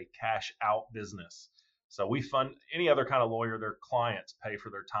are a cash out business. So we fund any other kind of lawyer, their clients pay for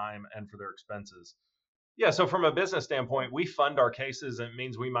their time and for their expenses. Yeah, so from a business standpoint, we fund our cases, and it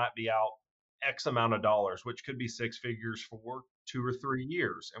means we might be out X amount of dollars, which could be six figures for 2 or 3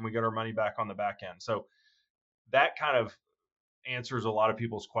 years, and we get our money back on the back end. So that kind of answers a lot of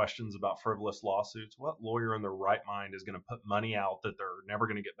people's questions about frivolous lawsuits. What lawyer in their right mind is going to put money out that they're never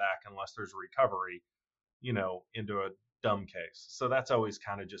going to get back unless there's a recovery, into a dumb case? So that's always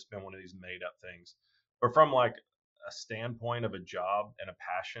kind of just been one of these made up things. But from like a standpoint of a job and a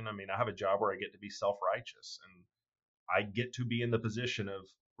passion, I mean, I have a job where I get to be self righteous and I get to be in the position of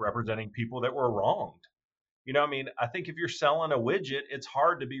representing people that were wronged. I mean, I think if you're selling a widget, it's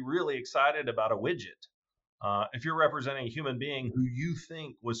hard to be really excited about a widget. If you're representing a human being who you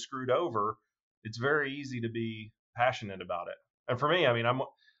think was screwed over, it's very easy to be passionate about it. And for me, I mean,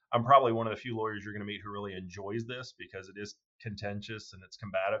 I'm probably one of the few lawyers you're going to meet who really enjoys this because it is contentious and it's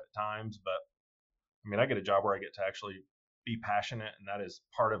combative at times. But I mean, I get a job where I get to actually be passionate, and that is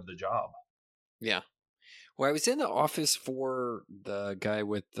part of the job. Yeah. Well, I was in the office for the guy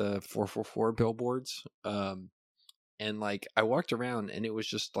with the 444 billboards. And like I walked around and it was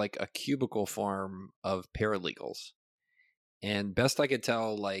just like a cubicle farm of paralegals. And best I could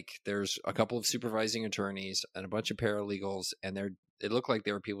tell, like there's a couple of supervising attorneys and a bunch of paralegals, and it looked like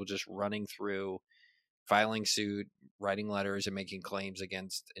there were people just running through, filing suit, writing letters, and making claims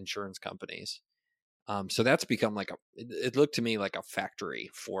against insurance companies. So that's become like it looked to me like a factory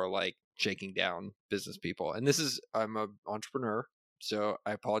for like shaking down business people. And I'm an entrepreneur, so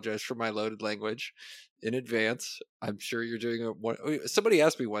I apologize for my loaded language in advance. I'm sure you're doing somebody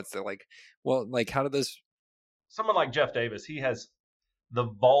asked me once, they're like, well, like how do this Someone like Jeff Davis, he has the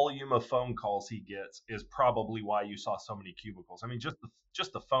volume of phone calls he gets is probably why you saw so many cubicles. I mean,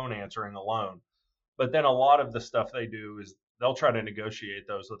 just the phone answering alone. But then a lot of the stuff they do is they'll try to negotiate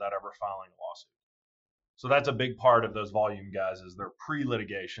those without ever filing a lawsuit. So that's a big part of those volume guys is they're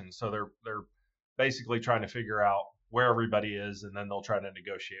pre-litigation. So they're basically trying to figure out where everybody is, and then they'll try to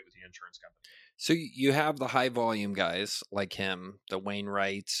negotiate with the insurance company. So you have the high volume guys like him, the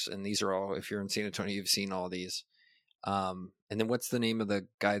Wainwrights, and these are all, if you're in San Antonio, you've seen all these. And then what's the name of the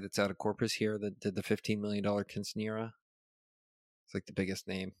guy that's out of Corpus here that did the $15 million quinceanera? It's like the biggest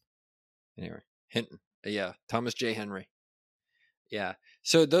name. Anyway, Hinton. Yeah, Thomas J. Henry. Yeah.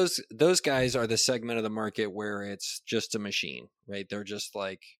 So those guys are the segment of the market where it's just a machine, right? They're just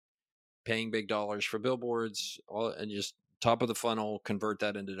like paying big dollars for billboards, and just top of the funnel, convert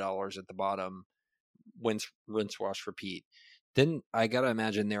that into dollars at the bottom, rinse, wash, repeat. Then I got to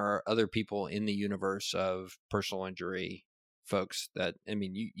imagine there are other people in the universe of personal injury folks that, I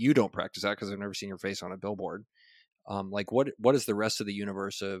mean, you don't practice that because I've never seen your face on a billboard. Like what does the rest of the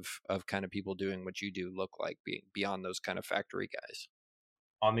universe of kind of people doing what you do look like, being beyond those kind of factory guys?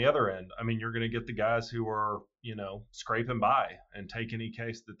 On the other end, I mean, you're going to get the guys who are, scraping by and take any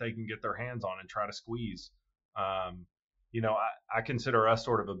case that they can get their hands on and try to squeeze. Um, I consider us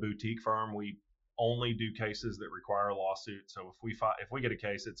sort of a boutique firm. We only do cases that require a lawsuit. So if we get a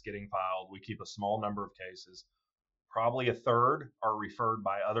case that's getting filed, we keep a small number of cases. Probably a third are referred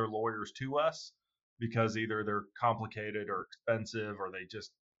by other lawyers to us because either they're complicated or expensive or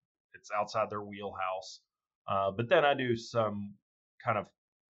it's outside their wheelhouse. But then I do some kind of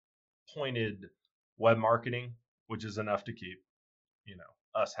pointed web marketing, which is enough to keep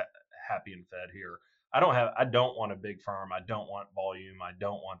us happy and fed here. I don't want a big firm. I don't want volume. I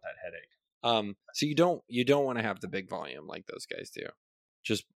don't want that headache. So you don't want to have the big volume like those guys do.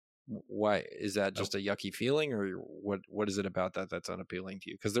 Just why is that? Just a yucky feeling, or what is it about that that's unappealing to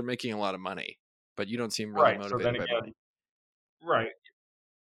you? Because they're making a lot of money, but you don't seem really Right. So motivated then by again, money. right.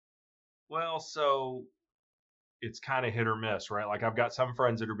 Well, so it's kind of hit or miss, right? Like I've got some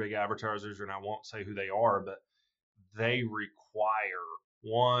friends that are big advertisers, and I won't say who they are, but they require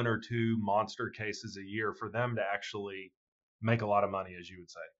one or two monster cases a year for them to actually make a lot of money, as you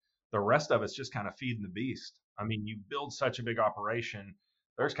would say. The rest of it's just kind of feeding the beast. I mean, you build such a big operation,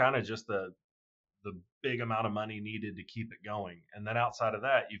 there's kind of just the big amount of money needed to keep it going, and then outside of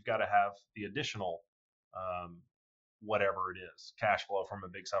that, you've got to have the additional um, whatever it is, cash flow from a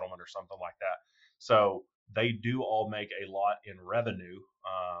big settlement or something like that. So they do all make a lot in revenue.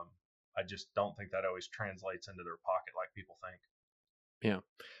 I just don't think that always translates into their pocket like people think. Yeah.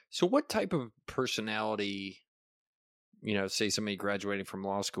 So what type of personality, say somebody graduating from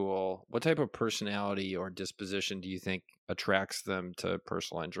law school, what type of personality or disposition do you think attracts them to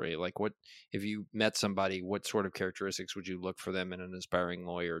personal injury? Like what, if you met somebody, what sort of characteristics would you look for them in an aspiring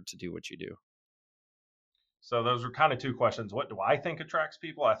lawyer to do what you do? So those are kind of two questions. What do I think attracts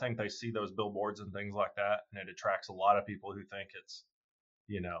people? I think they see those billboards and things like that, and it attracts a lot of people who think it's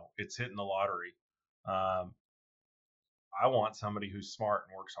hitting the lottery. Um, I want somebody who's smart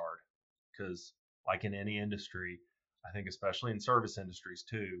and works hard because, like in any industry, I think especially in service industries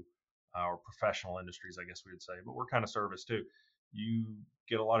too, or professional industries, I guess we would say, but we're kind of service too. You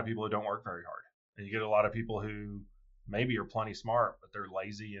get a lot of people who don't work very hard, and you get a lot of people who maybe are plenty smart, but they're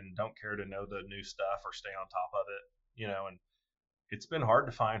lazy and don't care to know the new stuff or stay on top of it, and it's been hard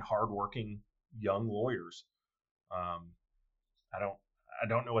to find hardworking young lawyers. Um, I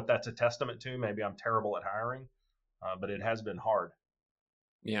don't know what that's a testament to. Maybe I'm terrible at hiring, but it has been hard.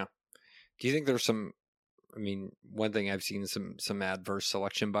 Yeah. Do you think there's some? I mean, one thing I've seen some adverse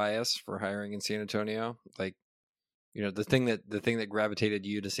selection bias for hiring in San Antonio, like the thing that gravitated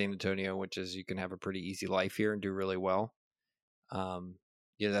you to San Antonio, which is you can have a pretty easy life here and do really well. Um,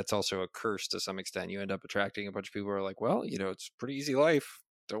 that's also a curse to some extent. You end up attracting a bunch of people who are like, well, it's a pretty easy life.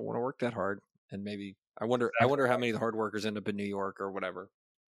 Don't want to work that hard. And maybe I wonder Exactly. how many of the hard workers end up in New York or whatever.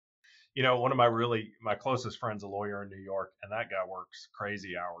 One of my closest friends, a lawyer in New York, and that guy works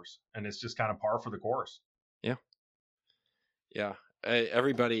crazy hours, and it's just kind of par for the course. Yeah. Yeah.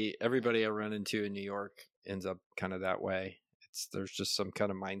 Everybody I run into in New York ends up kind of that way. There's just some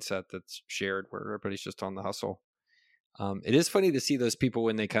kind of mindset that's shared where everybody's just on the hustle. It is funny to see those people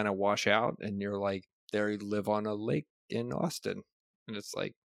when they kind of wash out and you're like, they live on a lake in Austin. And it's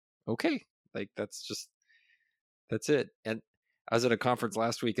like, okay, like that's it. And I was at a conference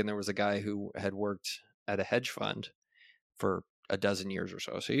last week and there was a guy who had worked at a hedge fund for a dozen years or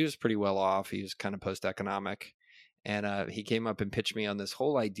so. So he was pretty well off. He was kind of post-economic. And he came up and pitched me on this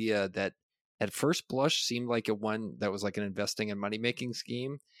whole idea that at first blush seemed like a one that was like an investing and money-making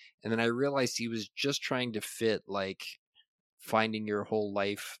scheme. And then I realized he was just trying to fit like finding your whole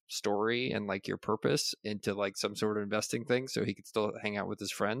life story and like your purpose into like some sort of investing thing so he could still hang out with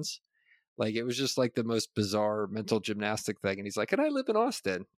his friends. Like it was just like the most bizarre mental gymnastic thing. And he's like, and I live in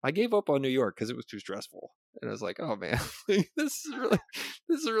Austin. I gave up on New York because it was too stressful. And I was like, oh man, this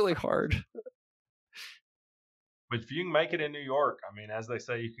is really hard. But if you can make it in New York, I mean, as they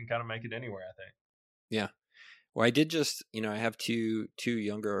say, you can kind of make it anywhere, I think. Yeah. Well, I did just, I have two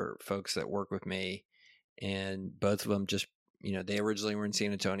younger folks that work with me, and both of them just, they originally were in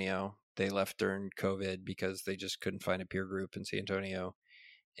San Antonio. They left during COVID because they just couldn't find a peer group in San Antonio.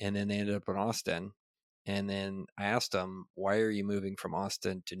 And then they ended up in Austin. And then I asked them, why are you moving from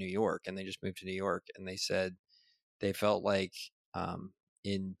Austin to New York? And they just moved to New York. And they said they felt like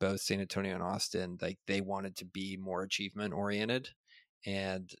in both San Antonio and Austin, like they wanted to be more achievement oriented.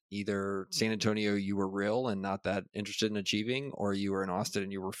 And either San Antonio, you were real and not that interested in achieving, or you were in Austin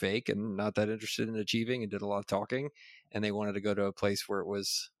and you were fake and not that interested in achieving and did a lot of talking. And they wanted to go to a place where it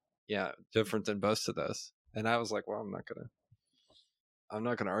was, different than both of those. And I was like, well, I'm not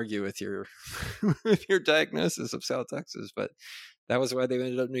going to argue with your with your diagnosis of South Texas, but that was why they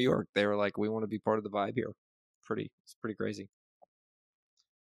ended up in New York. They were like, we want to be part of the vibe here. It's pretty crazy.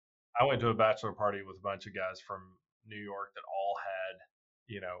 I went to a bachelor party with a bunch of guys from New York that all had,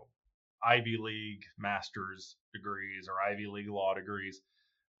 Ivy League master's degrees or Ivy League law degrees,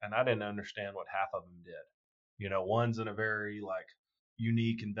 and I didn't understand what half of them did. One's in a very like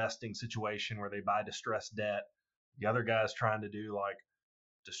unique investing situation where they buy distressed debt. The other guy's trying to do like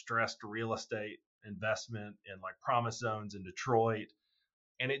distressed real estate investment in like promise zones in Detroit.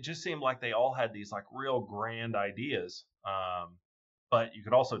 And it just seemed like they all had these like real grand ideas. But you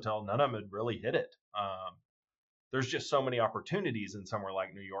could also tell none of them had really hit it. There's just so many opportunities in somewhere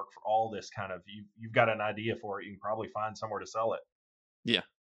like New York for all this kind of you've got an idea for it. You can probably find somewhere to sell it. Yeah.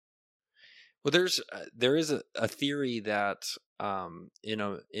 Well, there is a theory that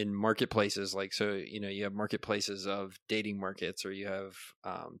in marketplaces, like, so you have marketplaces of dating markets, or you have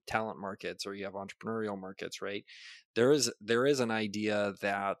talent markets, or you have entrepreneurial markets, right? There is an idea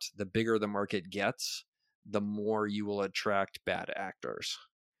that the bigger the market gets, the more you will attract bad actors.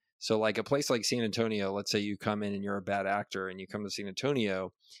 So like a place like San Antonio, let's say you come in and you're a bad actor and you come to San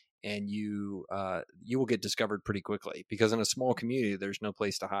Antonio, and you will get discovered pretty quickly, because in a small community there's no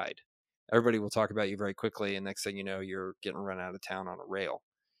place to hide. Everybody will talk about you very quickly, and next thing you know, you're getting run out of town on a rail.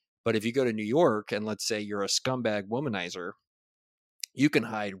 But if you go to New York and let's say you're a scumbag womanizer, you can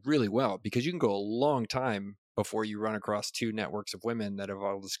hide really well, because you can go a long time before you run across two networks of women that have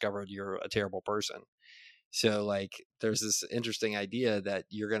all discovered you're a terrible person. So like there's this interesting idea that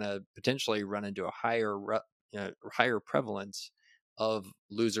you're going to potentially run into a higher prevalence of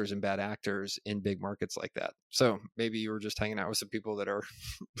losers and bad actors in big markets like that. So maybe you were just hanging out with some people that are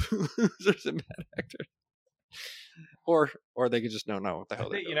losers and bad actors, or they could just know what the hell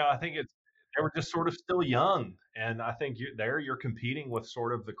they're doing. I think they were just sort of still young, and I think you're competing with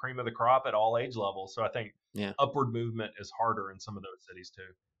sort of the cream of the crop at all age levels. So I think upward movement is harder in some of those cities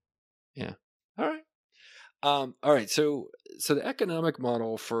too. Yeah. All right. All right. So the economic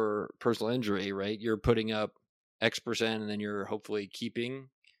model for personal injury, right? You're putting up X%, and then you're hopefully keeping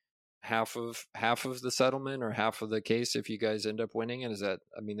half of the settlement or half of the case if you guys end up winning. And is that?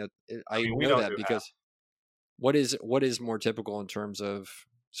 I mean, I know that because What is more typical in terms of,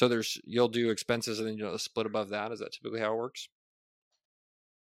 so you'll do expenses and then you'll split above that? Is that typically how it works?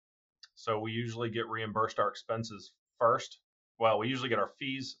 So we usually get reimbursed our expenses first. Well, we usually get our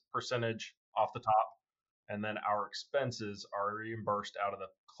fees percentage off the top, and then our expenses are reimbursed out of the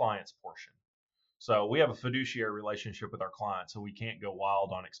client's portion. So we have a fiduciary relationship with our client, so we can't go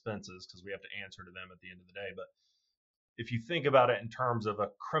wild on expenses because we have to answer to them at the end of the day. But if you think about it in terms of a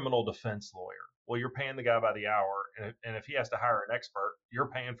criminal defense lawyer, well, you're paying the guy by the hour, and if he has to hire an expert, you're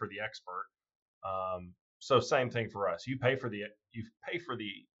paying for the expert. So same thing for us. You pay for the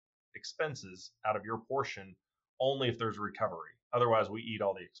expenses out of your portion only if there's recovery. Otherwise, we eat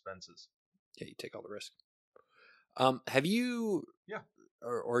all the expenses. Yeah, you take all the risk. Have you? Yeah.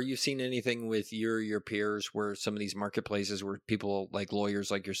 Or you've seen anything with your peers where some of these marketplaces where people like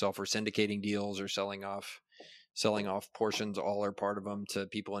lawyers like yourself are syndicating deals or selling off portions, all or part of them, to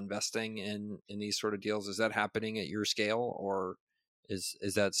people investing in these sort of deals? Is that happening at your scale, or is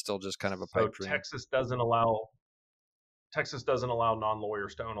that still just kind of a pipe dream? Texas doesn't allow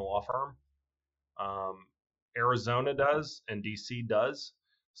non-lawyers to own a law firm. Arizona does, and DC does.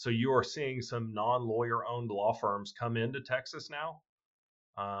 So you are seeing some non-lawyer owned law firms come into Texas now.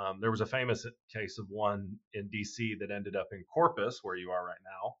 There was a famous case of one in DC that ended up in Corpus, where you are right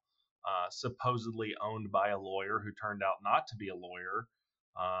now, supposedly owned by a lawyer who turned out not to be a lawyer.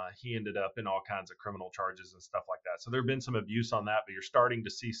 He ended up in all kinds of criminal charges and stuff like that. So there have been some abuse on that, but you're starting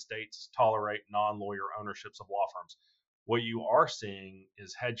to see states tolerate non-lawyer ownerships of law firms. What you are seeing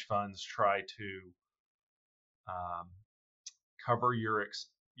is hedge funds try to cover your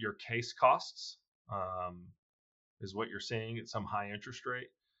case costs, is what you're seeing at some high interest rate.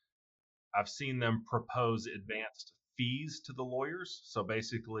 I've seen them propose advanced fees to the lawyers. So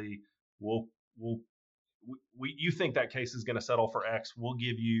basically, you think that case is going to settle for X, we'll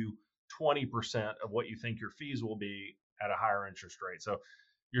give you 20% of what you think your fees will be at a higher interest rate. So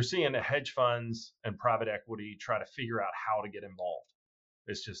you're seeing the hedge funds and private equity try to figure out how to get involved.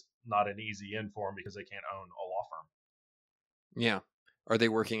 It's just not an easy in for them because they can't own a law firm. Yeah. Are they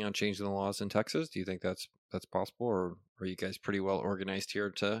working on changing the laws in Texas? Do you think that's possible, or are you guys pretty well organized here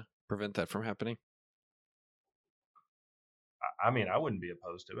to prevent that from happening? I mean, I wouldn't be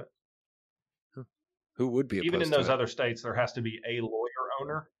opposed to it. Who would be opposed even in to those it? other states? There has to be a lawyer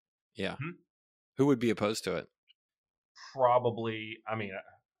owner. Yeah. Who would be opposed to it? Probably, I mean,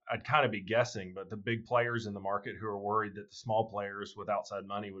 I'd kind of be guessing, but the big players in the market who are worried that the small players with outside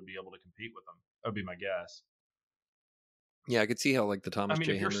money would be able to compete with them. That would be my guess. Yeah, I could see how, like, the Thomas J. if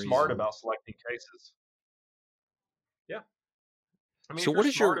you're Henrys smart about selecting cases, yeah. I mean, So if what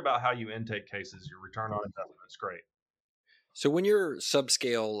you're is smart about how you intake cases, your return on investment is great. So when you're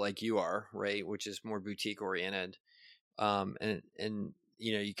subscale like you are, right, which is more boutique oriented, and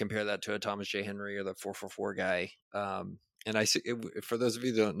you compare that to a Thomas J. Henry or the 444 guy, and I see, for those of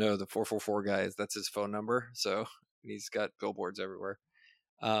you that don't know, the 444 guy that's his phone number, so he's got billboards everywhere.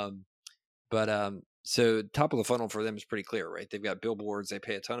 So top of the funnel for them is pretty clear, right? They've got billboards, they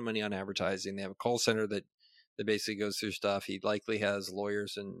pay a ton of money on advertising, they have a call center that basically goes through stuff. He likely has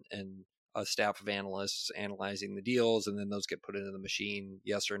lawyers and a staff of analysts analyzing the deals, and then those get put into the machine.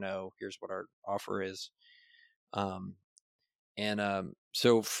 Yes or no. Here's what our offer is.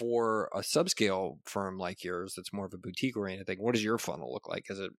 So for a subscale firm like yours, that's more of a boutique oriented thing, what does your funnel look like?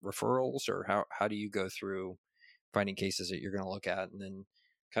 Is it referrals, or how do you go through finding cases that you're going to look at, and then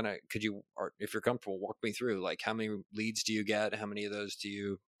kind of, if you're comfortable, walk me through, like, how many leads do you get? How many of those do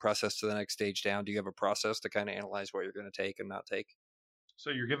you process to the next stage down? Do you have a process to kind of analyze what you're going to take and not take? So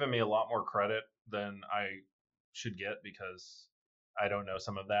you're giving me a lot more credit than I should get because I don't know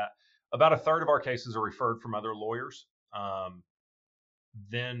some of that. About a third of our cases are referred from other lawyers.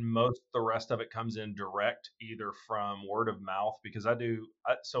 Then the rest of it comes in direct, either from word of mouth, because I do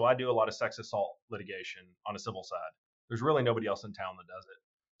a lot of sex assault litigation on a civil side. There's really nobody else in town that does it.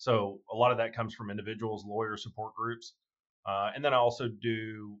 So a lot of that comes from individuals, lawyer support groups. And then I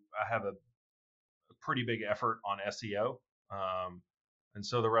have a pretty big effort on SEO. And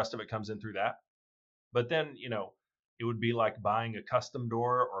so the rest of it comes in through that. But then, it would be like buying a custom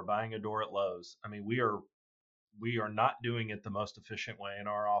door or buying a door at Lowe's. I mean, we are not doing it the most efficient way in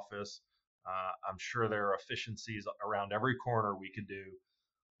our office. I'm sure there are efficiencies around every corner we could do,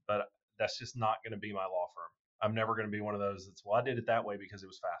 but that's just not going to be my law firm. I'm never going to be one of those I did it that way because it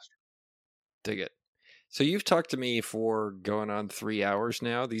was faster. Dig it. So you've talked to me for going on 3 hours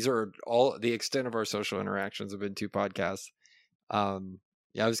now. These are all the extent of our social interactions have been 2 podcasts.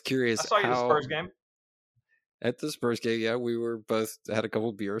 Yeah, I was curious. I saw you at the Spurs game. At the Spurs game, yeah, we were both had a couple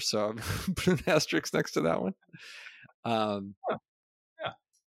of beers, so I'm putting an asterisk next to that one. Yeah.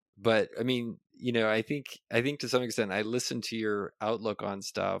 But I mean, I think to some extent I listen to your outlook on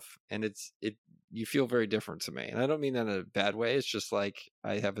stuff, and you feel very different to me. And I don't mean that in a bad way. It's just like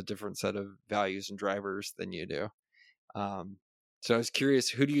I have a different set of values and drivers than you do. So I was curious,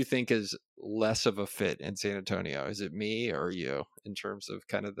 who do you think is less of a fit in San Antonio? Is it me or you in terms of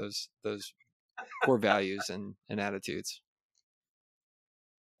kind of those core values and attitudes?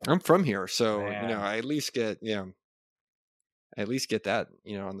 I'm from here, so Man. I at least get that on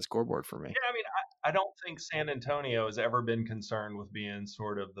the scoreboard for me. Yeah, I mean, I don't think San Antonio has ever been concerned with being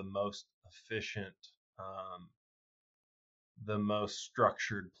sort of the most efficient, um, the most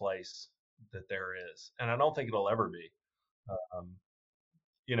structured place that there is, and I don't think it'll ever be. Um,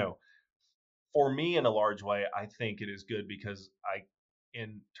 you know, for me, in a large way, I think it is good because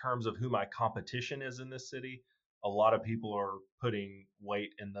in terms of who my competition is in this city, a lot of people are putting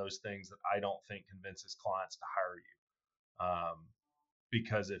weight in those things that I don't think convinces clients to hire you.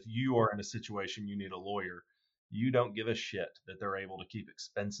 Because if you are in a situation you need a lawyer, you don't give a shit that they're able to keep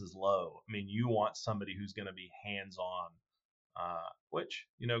expenses low. I mean, you want somebody who's going to be hands on. Which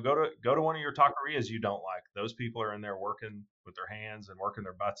go to one of your taquerias you don't like. Those people are in there working with their hands and working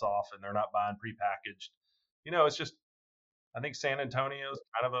their butts off, and they're not buying prepackaged. It's just I think San Antonio is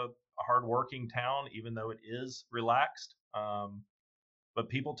kind of a hardworking town, even though it is relaxed. But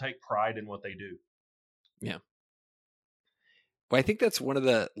people take pride in what they do. Yeah. Well, I think that's one of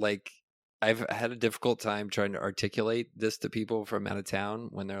the I've had a difficult time trying to articulate this to people from out of town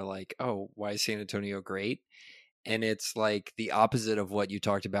when they're like, "Oh, why is San Antonio great?" And it's like the opposite of what you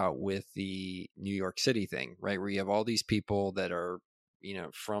talked about with the New York City thing, right? Where you have all these people that are,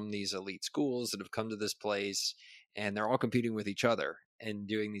 from these elite schools that have come to this place, and they're all competing with each other and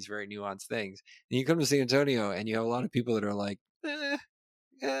doing these very nuanced things. And you come to San Antonio and you have a lot of people that are like,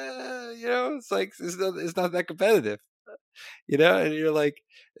 it's like it's not that competitive. And you're like,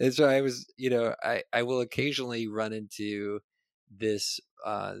 and so I was, I will occasionally run into this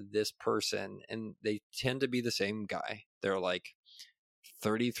person, and they tend to be the same guy. They're like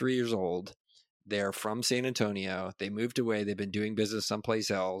 33 years old. They're from San Antonio. They moved away. They've been doing business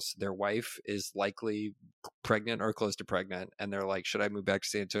someplace else. Their wife is likely pregnant or close to pregnant. And they're like, should I move back to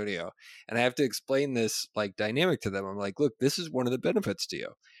San Antonio? And I have to explain this like dynamic to them. I'm like, look, this is one of the benefits to you.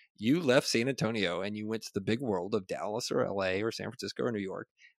 You left San Antonio and you went to the big world of Dallas or LA or San Francisco or New York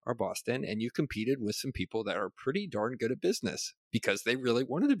or Boston, and you competed with some people that are pretty darn good at business because they really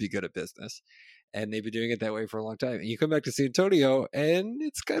wanted to be good at business, and they've been doing it that way for a long time. And you come back to San Antonio, and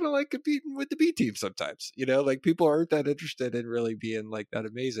it's kind of like competing with the B team sometimes. Like people aren't that interested in really being like that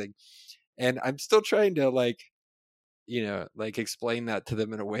amazing. And I'm still trying to explain that to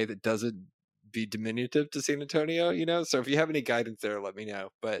them in a way that doesn't be diminutive to San Antonio. So if you have any guidance there, let me know.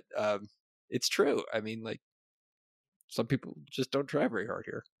 But it's true. I mean, like some people just don't try very hard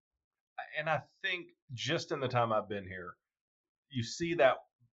here. And I think just in the time I've been here, you see that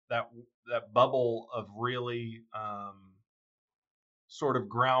that bubble of really sort of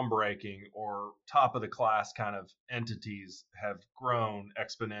groundbreaking or top of the class kind of entities have grown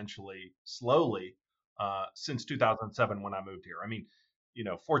exponentially slowly since 2007 when I moved here. I mean,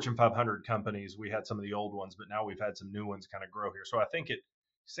 Fortune 500 companies, we had some of the old ones, but now we've had some new ones kind of grow here. So I think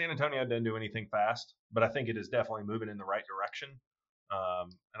San Antonio didn't do anything fast, but I think it is definitely moving in the right direction.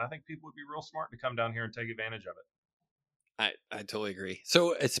 And I think people would be real smart to come down here and take advantage of it. I totally agree.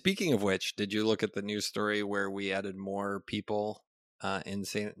 So speaking of which, did you look at the news story where we added more people in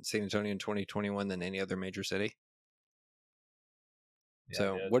San Antonio in 2021 than any other major city? Yeah,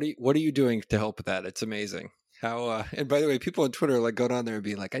 so what are you doing to help with that? It's amazing how. And by the way, people on Twitter like going on there and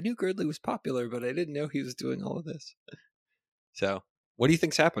being like, "I knew Girdley was popular, but I didn't know he was doing all of this." So, what do you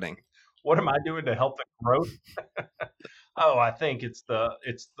think's happening? What am I doing to help the growth? Oh, I think it's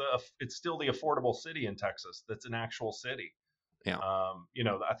still the affordable city in Texas. That's an actual city. Yeah.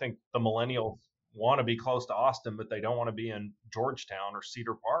 I think the millennials want to be close to Austin, but they don't want to be in Georgetown or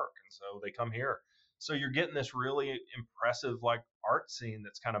Cedar Park, and so they come here. So you're getting this really impressive like art scene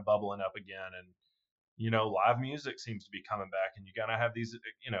that's kind of bubbling up again, and live music seems to be coming back, and you gotta have these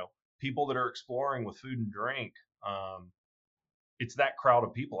people that are exploring with food and drink. It's that crowd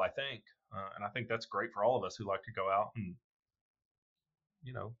of people, I think, and I think that's great for all of us who like to go out and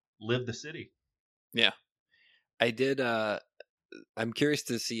live the city. Yeah, I did. I'm curious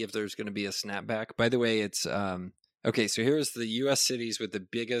to see if there's going to be a snapback. By the way, it's okay. So here's the U.S. cities with the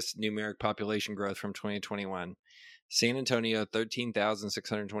biggest numeric population growth from 2021. San Antonio,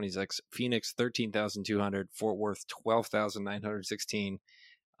 13,626. Phoenix, 13,200. Fort Worth, 12,916.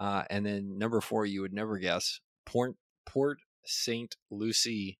 And then number 4, you would never guess, Port St.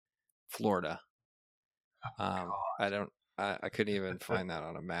 Lucie, Florida. I I couldn't even find that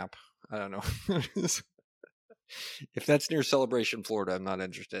on a map. I don't know. If that's near Celebration, Florida, I'm not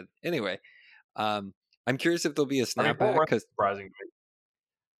interested. Anyway, I'm curious if there'll be a I mean, Fort snapback Worth is because surprising to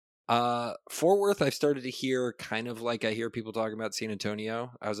me. Fort Worth, I've started to hear kind of like I hear people talking about San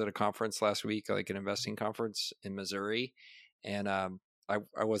Antonio. I was at a conference last week, like an investing conference in Missouri, and I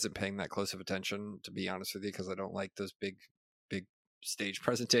wasn't paying that close of attention, to be honest with you, because I don't like those big stage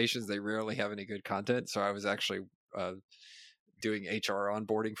presentations. They rarely have any good content. So I was actually doing HR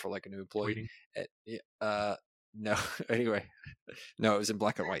onboarding for like a new employee. No, anyway, no, it was in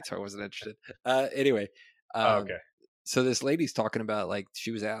black and white, so I wasn't interested. Anyway, Okay. so this lady's talking about, like,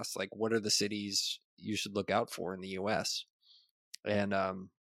 she was asked, like, what are the cities you should look out for in the U.S. and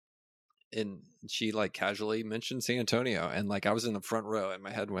she like casually mentioned San Antonio, and like I was in the front row and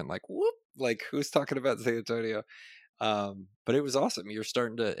my head went like whoop, like who's talking about San Antonio? But it was awesome. You're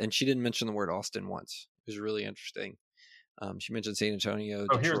starting to, and she didn't mention the word Austin once. It was really interesting. She mentioned San Antonio, So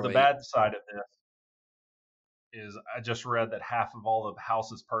Detroit. here's the bad side of this. Is I just read that half of all the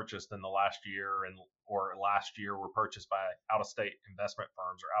houses purchased in the last year were purchased by out-of-state investment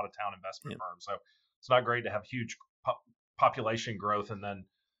firms or out-of-town investment firms. So it's not great to have huge population growth and then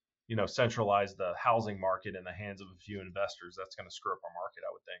centralize the housing market in the hands of a few investors. That's going to screw up our market,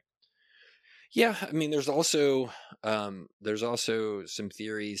 I would think. Yeah, I mean, there's also some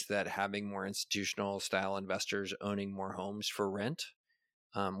theories that having more institutional style investors owning more homes for rent.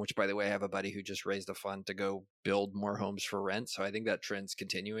 Which, by the way, I have a buddy who just raised a fund to go build more homes for rent. So I think that trend's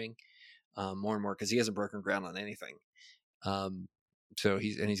continuing more and more because he hasn't broken ground on anything. So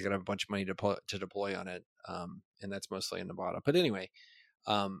he's going to have a bunch of money to deploy on it, and that's mostly in Nevada. But anyway,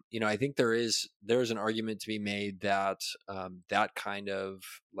 I think there's an argument to be made that that kind of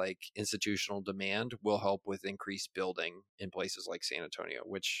like institutional demand will help with increased building in places like San Antonio,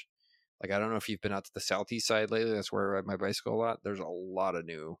 which, like, I don't know if you've been out to the southeast side lately. That's where I ride my bicycle a lot. There's a lot of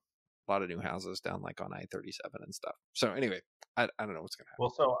new houses down like on I-37 and stuff. So anyway, I don't know what's gonna happen.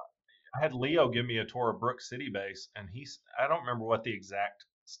 Well, so I had Leo give me a tour of Brooks City Base, and I don't remember what the exact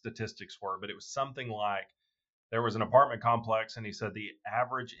statistics were, but it was something like there was an apartment complex, and he said the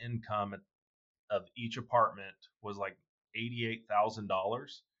average income of each apartment was like $88,000.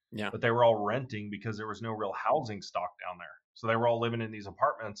 Yeah. But they were all renting because there was no real housing stock down there. So they were all living in these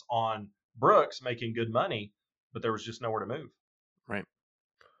apartments on Brooks, making good money, but there was just nowhere to move. Right.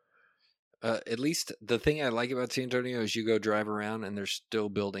 At least the thing I like about San Antonio is you go drive around and they're still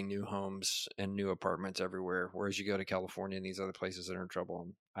building new homes and new apartments everywhere. Whereas you go to California and these other places that are in trouble,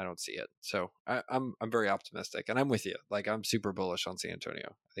 and I don't see it. So I'm very optimistic, and I'm with you. Like, I'm super bullish on San Antonio.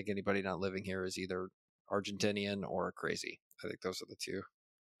 I think anybody not living here is either Argentinian or crazy. I think those are the two.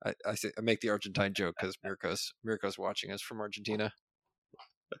 I make the Argentine joke because Mirko's watching us from Argentina.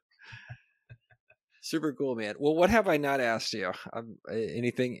 Super cool, man. Well, what have I not asked you?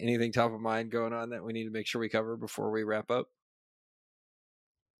 Anything top of mind going on that we need to make sure we cover before we wrap up?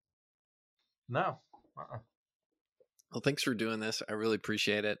 No. Well, thanks for doing this. I really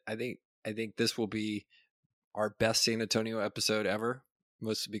appreciate it. I think this will be our best San Antonio episode ever,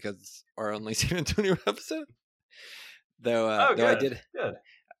 mostly because it's our only San Antonio episode. Though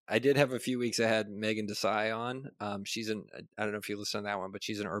I did have a few weeks ahead Megan Desai on. I don't know if you listened to that one, but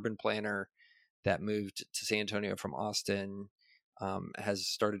she's an urban planner that moved to San Antonio from Austin, has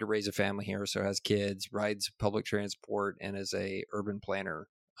started to raise a family here, so has kids, rides public transport, and is a urban planner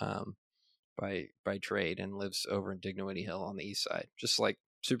by trade, and lives over in Dignity Hill on the east side. Just like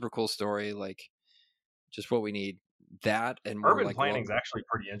super cool story, like just what we need. That and more urban like planning is actually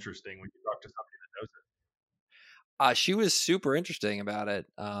pretty interesting when you talk to somebody that knows it. She was super interesting about it,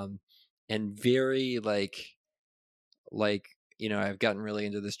 and very like I've gotten really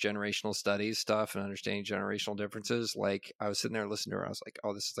into this generational studies stuff and understanding generational differences. Like, I was sitting there listening to her, I was like,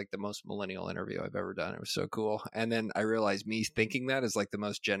 oh, this is like the most millennial interview I've ever done. It was so cool. And then I realized me thinking that is like the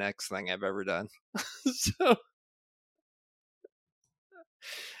most Gen X thing I've ever done. So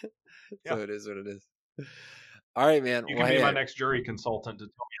it is what it is. All right, man. You can be my next jury consultant to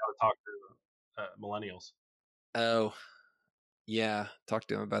tell me how to talk to millennials. Oh, yeah. Talk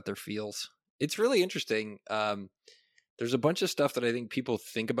to them about their feels. It's really interesting. There's a bunch of stuff that I think people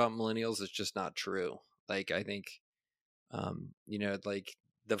think about millennials that's just not true. Like, I think, like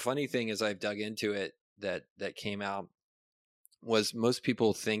the funny thing is I've dug into it that came out was most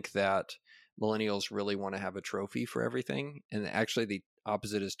people think that millennials really want to have a trophy for everything. And actually the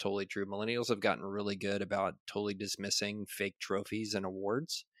opposite is totally true. Millennials have gotten really good about totally dismissing fake trophies and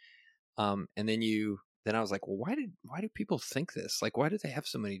awards. And then I was like, well, why do people think this? Like, why do they have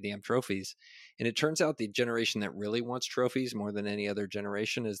so many damn trophies? And it turns out the generation that really wants trophies more than any other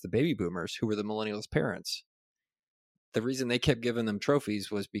generation is the baby boomers, who were the millennials' parents. the reason they kept giving them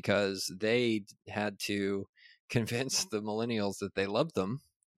trophies was because they had to convince the millennials that they loved them,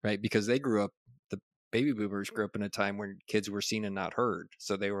 right? Because they grew up, the baby boomers grew up in a time when kids were seen and not heard.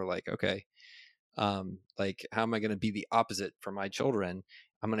 So they were like, okay, like, how am I going to be the opposite for my children?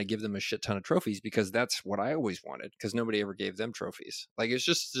 I'm going to give them a shit ton of trophies because that's what I always wanted, because nobody ever gave them trophies. Like, it's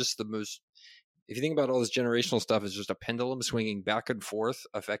just the most, if you think about all this generational stuff, it's just a pendulum swinging back and forth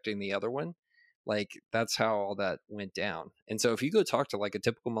affecting the other one. Like, that's how all that went down. And so if you go talk to like a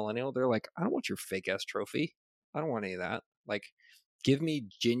typical millennial, they're like, I don't want your fake ass trophy. I don't want any of that. Like, give me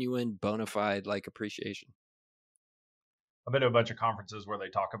genuine bona fide like appreciation. I've been to a bunch of conferences where they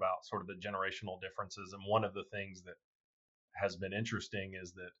talk about sort of the generational differences, and one of the things that has been interesting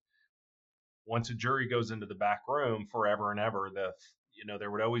is that once a jury goes into the back room forever and ever,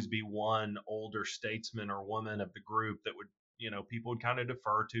 there would always be one older statesman or woman of the group that would, people would kind of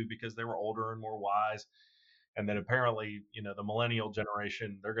defer to because they were older and more wise. And then apparently, the millennial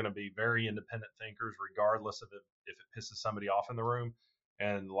generation, they're going to be very independent thinkers, regardless of if it pisses somebody off in the room.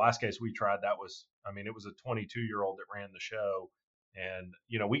 And the last case we tried, it was a 22-year-old that ran the show. And,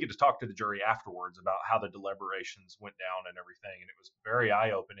 we get to talk to the jury afterwards about how the deliberations went down and everything. And it was very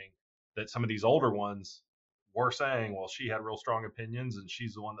eye opening that some of these older ones were saying, well, she had real strong opinions and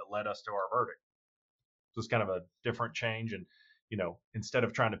she's the one that led us to our verdict. So it's kind of a different change. And, instead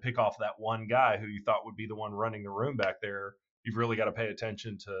of trying to pick off that one guy who you thought would be the one running the room back there, you've really got to pay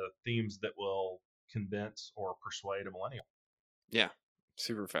attention to themes that will convince or persuade a millennial. Yeah.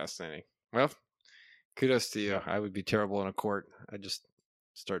 Super fascinating. Well, kudos to you. Yeah. I would be terrible in a court. I just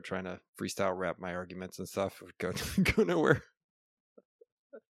start trying to freestyle rap my arguments and stuff. It would go nowhere.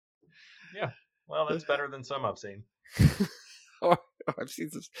 Yeah. Well, that's better than some I've seen. I've seen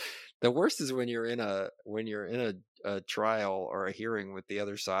this. The worst is when you're in a trial or a hearing with the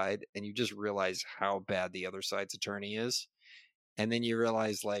other side, and you just realize how bad the other side's attorney is, and then you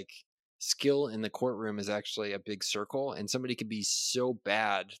realize like skill in the courtroom is actually a big circle, and somebody could be so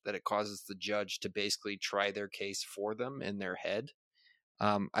bad that it causes the judge to basically try their case for them in their head.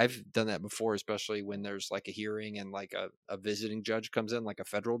 I've done that before, especially when there's like a hearing and like a visiting judge comes in, like a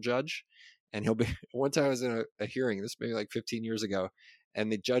federal judge, and he'll be. One time I was in a hearing, this maybe like 15 years ago,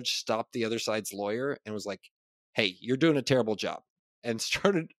 and the judge stopped the other side's lawyer and was like, "Hey, you're doing a terrible job," and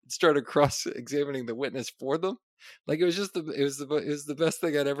started cross-examining the witness for them. Like, it was the best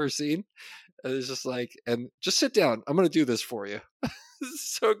thing I'd ever seen. And it's just like, and just sit down. I'm going to do this for you. This is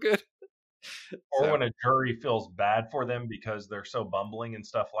so good. Or when a jury feels bad for them because they're so bumbling and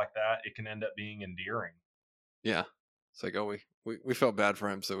stuff like that, it can end up being endearing. Yeah. It's like, oh, we felt bad for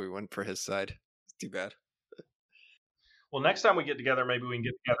him, so we went for his side. It's too bad. Well, next time we get together, maybe we can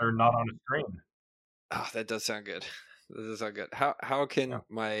get together not on a screen. Oh, that does sound good. That does sound good. How can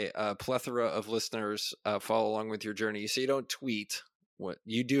my plethora of listeners follow along with your journey? So you don't tweet. What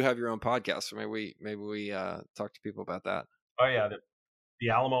you do have your own podcast, so maybe we talk to people about that. Oh yeah, the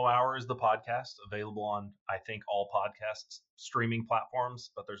Alamo Hour is the podcast, available on, I think, all podcast streaming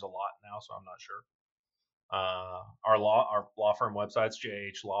platforms, but there's a lot now, so I'm not sure. Our law firm website's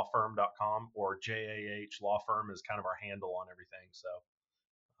jahlawfirm.com, or JAH Law Firm is kind of our handle on everything. So,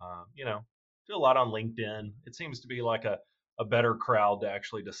 do a lot on LinkedIn. It seems to be like a better crowd to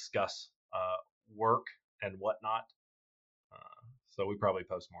actually discuss work and whatnot. So we probably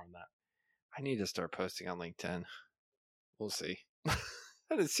post more on that. I need to start posting on LinkedIn. We'll see.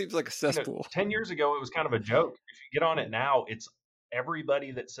 It seems like a cesspool. 10 years ago, it was kind of a joke. If you get on it now, it's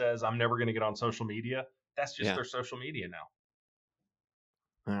everybody that says, I'm never going to get on social media. That's just their social media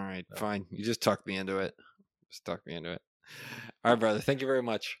now. All right, fine. You just talked me into it. All right, brother. Thank you very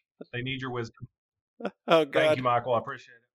much. They need your wisdom. Oh, God. Thank you, Michael. I appreciate it.